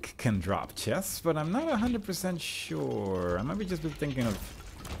think, can drop chests, but I'm not 100% sure. I might be just thinking of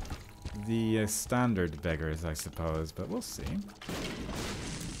the standard beggars, I suppose, but we'll see.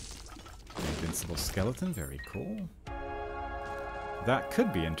 Invincible skeleton, very cool. That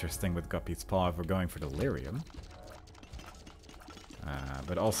could be interesting with Guppy's Paw if we're going for Delirium.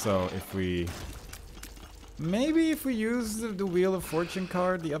 But also, if we... Maybe if we use the Wheel of Fortune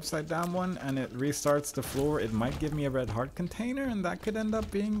card, the upside down one, and it restarts the floor, it might give me a red heart container, and that could end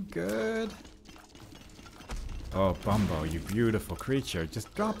up being good. Oh, Bumbo, you beautiful creature.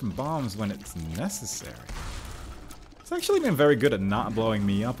 Just dropping bombs when it's necessary. It's actually been very good at not blowing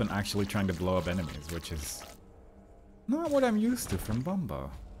me up and actually trying to blow up enemies, which is not what I'm used to from Bumbo.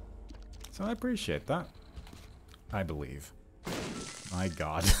 So I appreciate that. I believe. My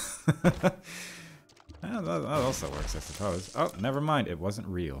god. Yeah, that also works, I suppose. Oh, never mind. It wasn't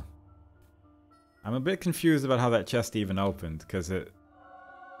real. I'm a bit confused about how that chest even opened, because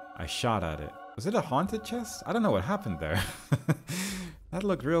I shot at it. Was it a haunted chest? I don't know what happened there. That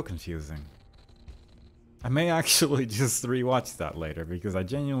looked real confusing. I may actually just rewatch that later, because I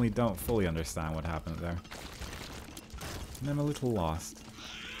genuinely don't fully understand what happened there. And I'm a little lost.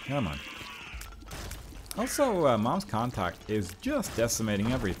 Come on. Also, Mom's Contact is just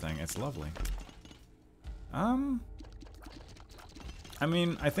decimating everything. It's lovely. I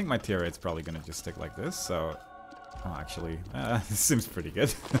mean, I think my tier rate's probably gonna just stick like this, so... Oh, actually, this seems pretty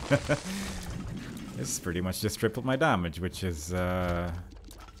good. This pretty much just tripled my damage, which is,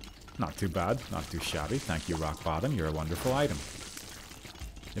 not too bad, not too shabby. Thank you, Rock Bottom, you're a wonderful item.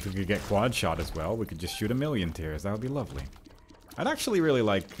 If we could get quad shot as well, we could just shoot 1,000,000 tiers, that would be lovely. I'd actually really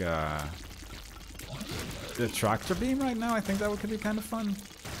like, the tractor beam right now. I think that could be kind of fun.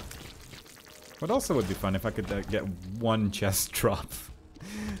 What also would be fun if I could get 1 chest drop.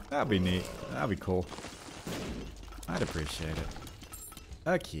 That'd be neat. That'd be cool. I'd appreciate it.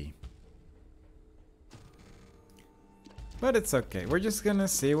 A key. But it's okay. We're just gonna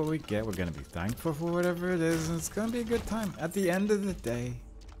see what we get. We're gonna be thankful for whatever it is, and it's gonna be a good time. At the end of the day,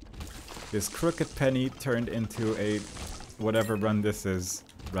 this Crooked Penny turned into a whatever run this is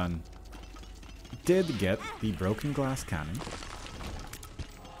run. Did get the Broken Glass Cannon.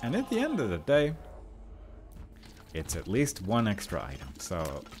 And at the end of the day, it's at least 1 extra item.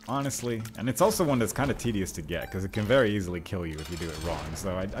 So, honestly, and it's also one that's kind of tedious to get, because it can very easily kill you if you do it wrong.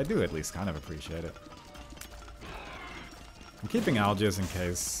 So I do at least kind of appreciate it. I'm keeping Algiz in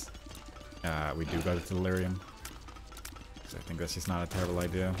case we do go to Delirium. I think that's just not a terrible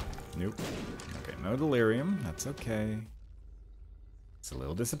idea. Nope. Okay, no delirium. That's okay. It's a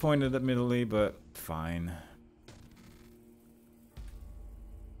little disappointed, admittedly, but fine.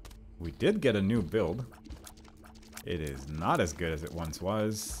 We did get a new build. It is not as good as it once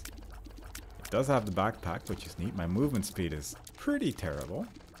was. It does have the backpack, which is neat. My movement speed is pretty terrible.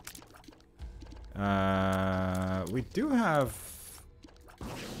 We do have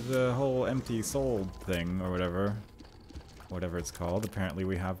the whole empty soul thing, or whatever it's called. Apparently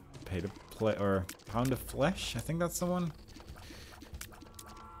we have pay to play, or pound of flesh. I think that's the one.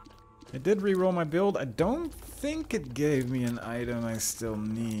 I did re-roll my build. I don't think it gave me an item I still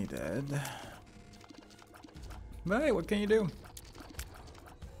needed. But hey, what can you do?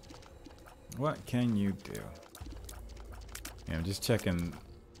 What can you do? Yeah, I'm just checking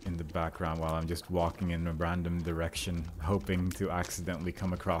in the background while I'm just walking in a random direction, hoping to accidentally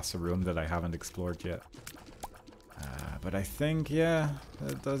come across a room that I haven't explored yet. But I think, yeah,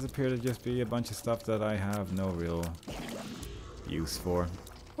 it does appear to just be a bunch of stuff that I have no real use for.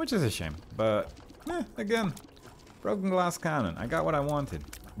 Which is a shame, but again, broken glass cannon. I got what I wanted,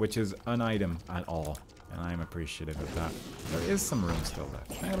 which is an item at all, and I'm appreciative of that. There is some room still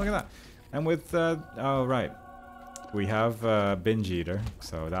left. Hey, look at that. And with, oh right, we have Binge Eater,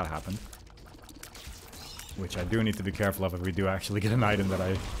 so that happened. Which I do need to be careful of if we do actually get an item that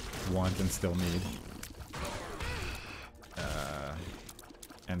I want and still need.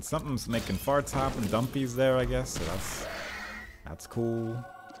 And something's making farts happen, dumpies there, I guess, so that's cool.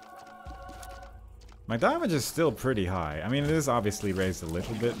 My damage is still pretty high. I mean, it is obviously raised a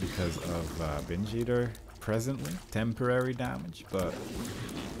little bit because of Binge Eater presently. Temporary damage, but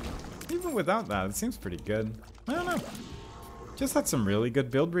even without that, it seems pretty good. I don't know. Just had some really good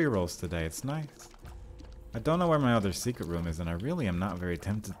build rerolls today. It's nice. I don't know where my other secret room is, and I really am not very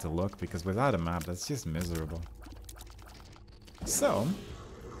tempted to look because without a map, that's just miserable. So,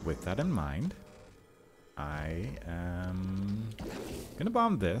 with that in mind, I am gonna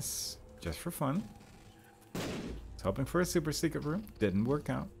bomb this just for fun. Was hoping for a super secret room. Didn't work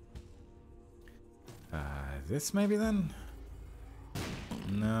out. This maybe then?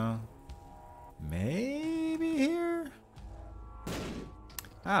 No. Maybe here?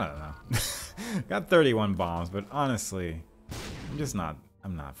 I don't know. Got 31 bombs, but honestly,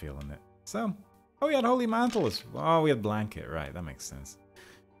 I'm not feeling it. So, oh, we had Holy Mantle. Oh, we had Blanket. Right, that makes sense.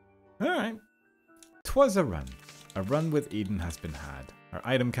 Alright. 'Twas a run. A run with Eden has been had. Our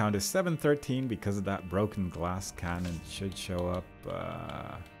item count is 713 because of that broken glass cannon. It should show up,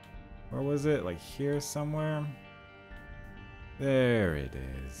 where was it? Like here somewhere? There it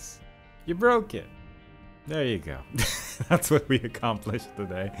is. You broke it. There you go. That's what we accomplished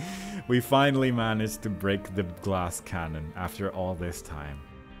today. We finally managed to break the glass cannon after all this time.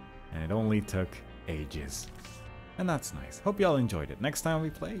 And it only took ages. And that's nice. Hope y'all enjoyed it. Next time we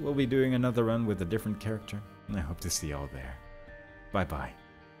play, we'll be doing another run with a different character. And I hope to see y'all there. Bye-bye.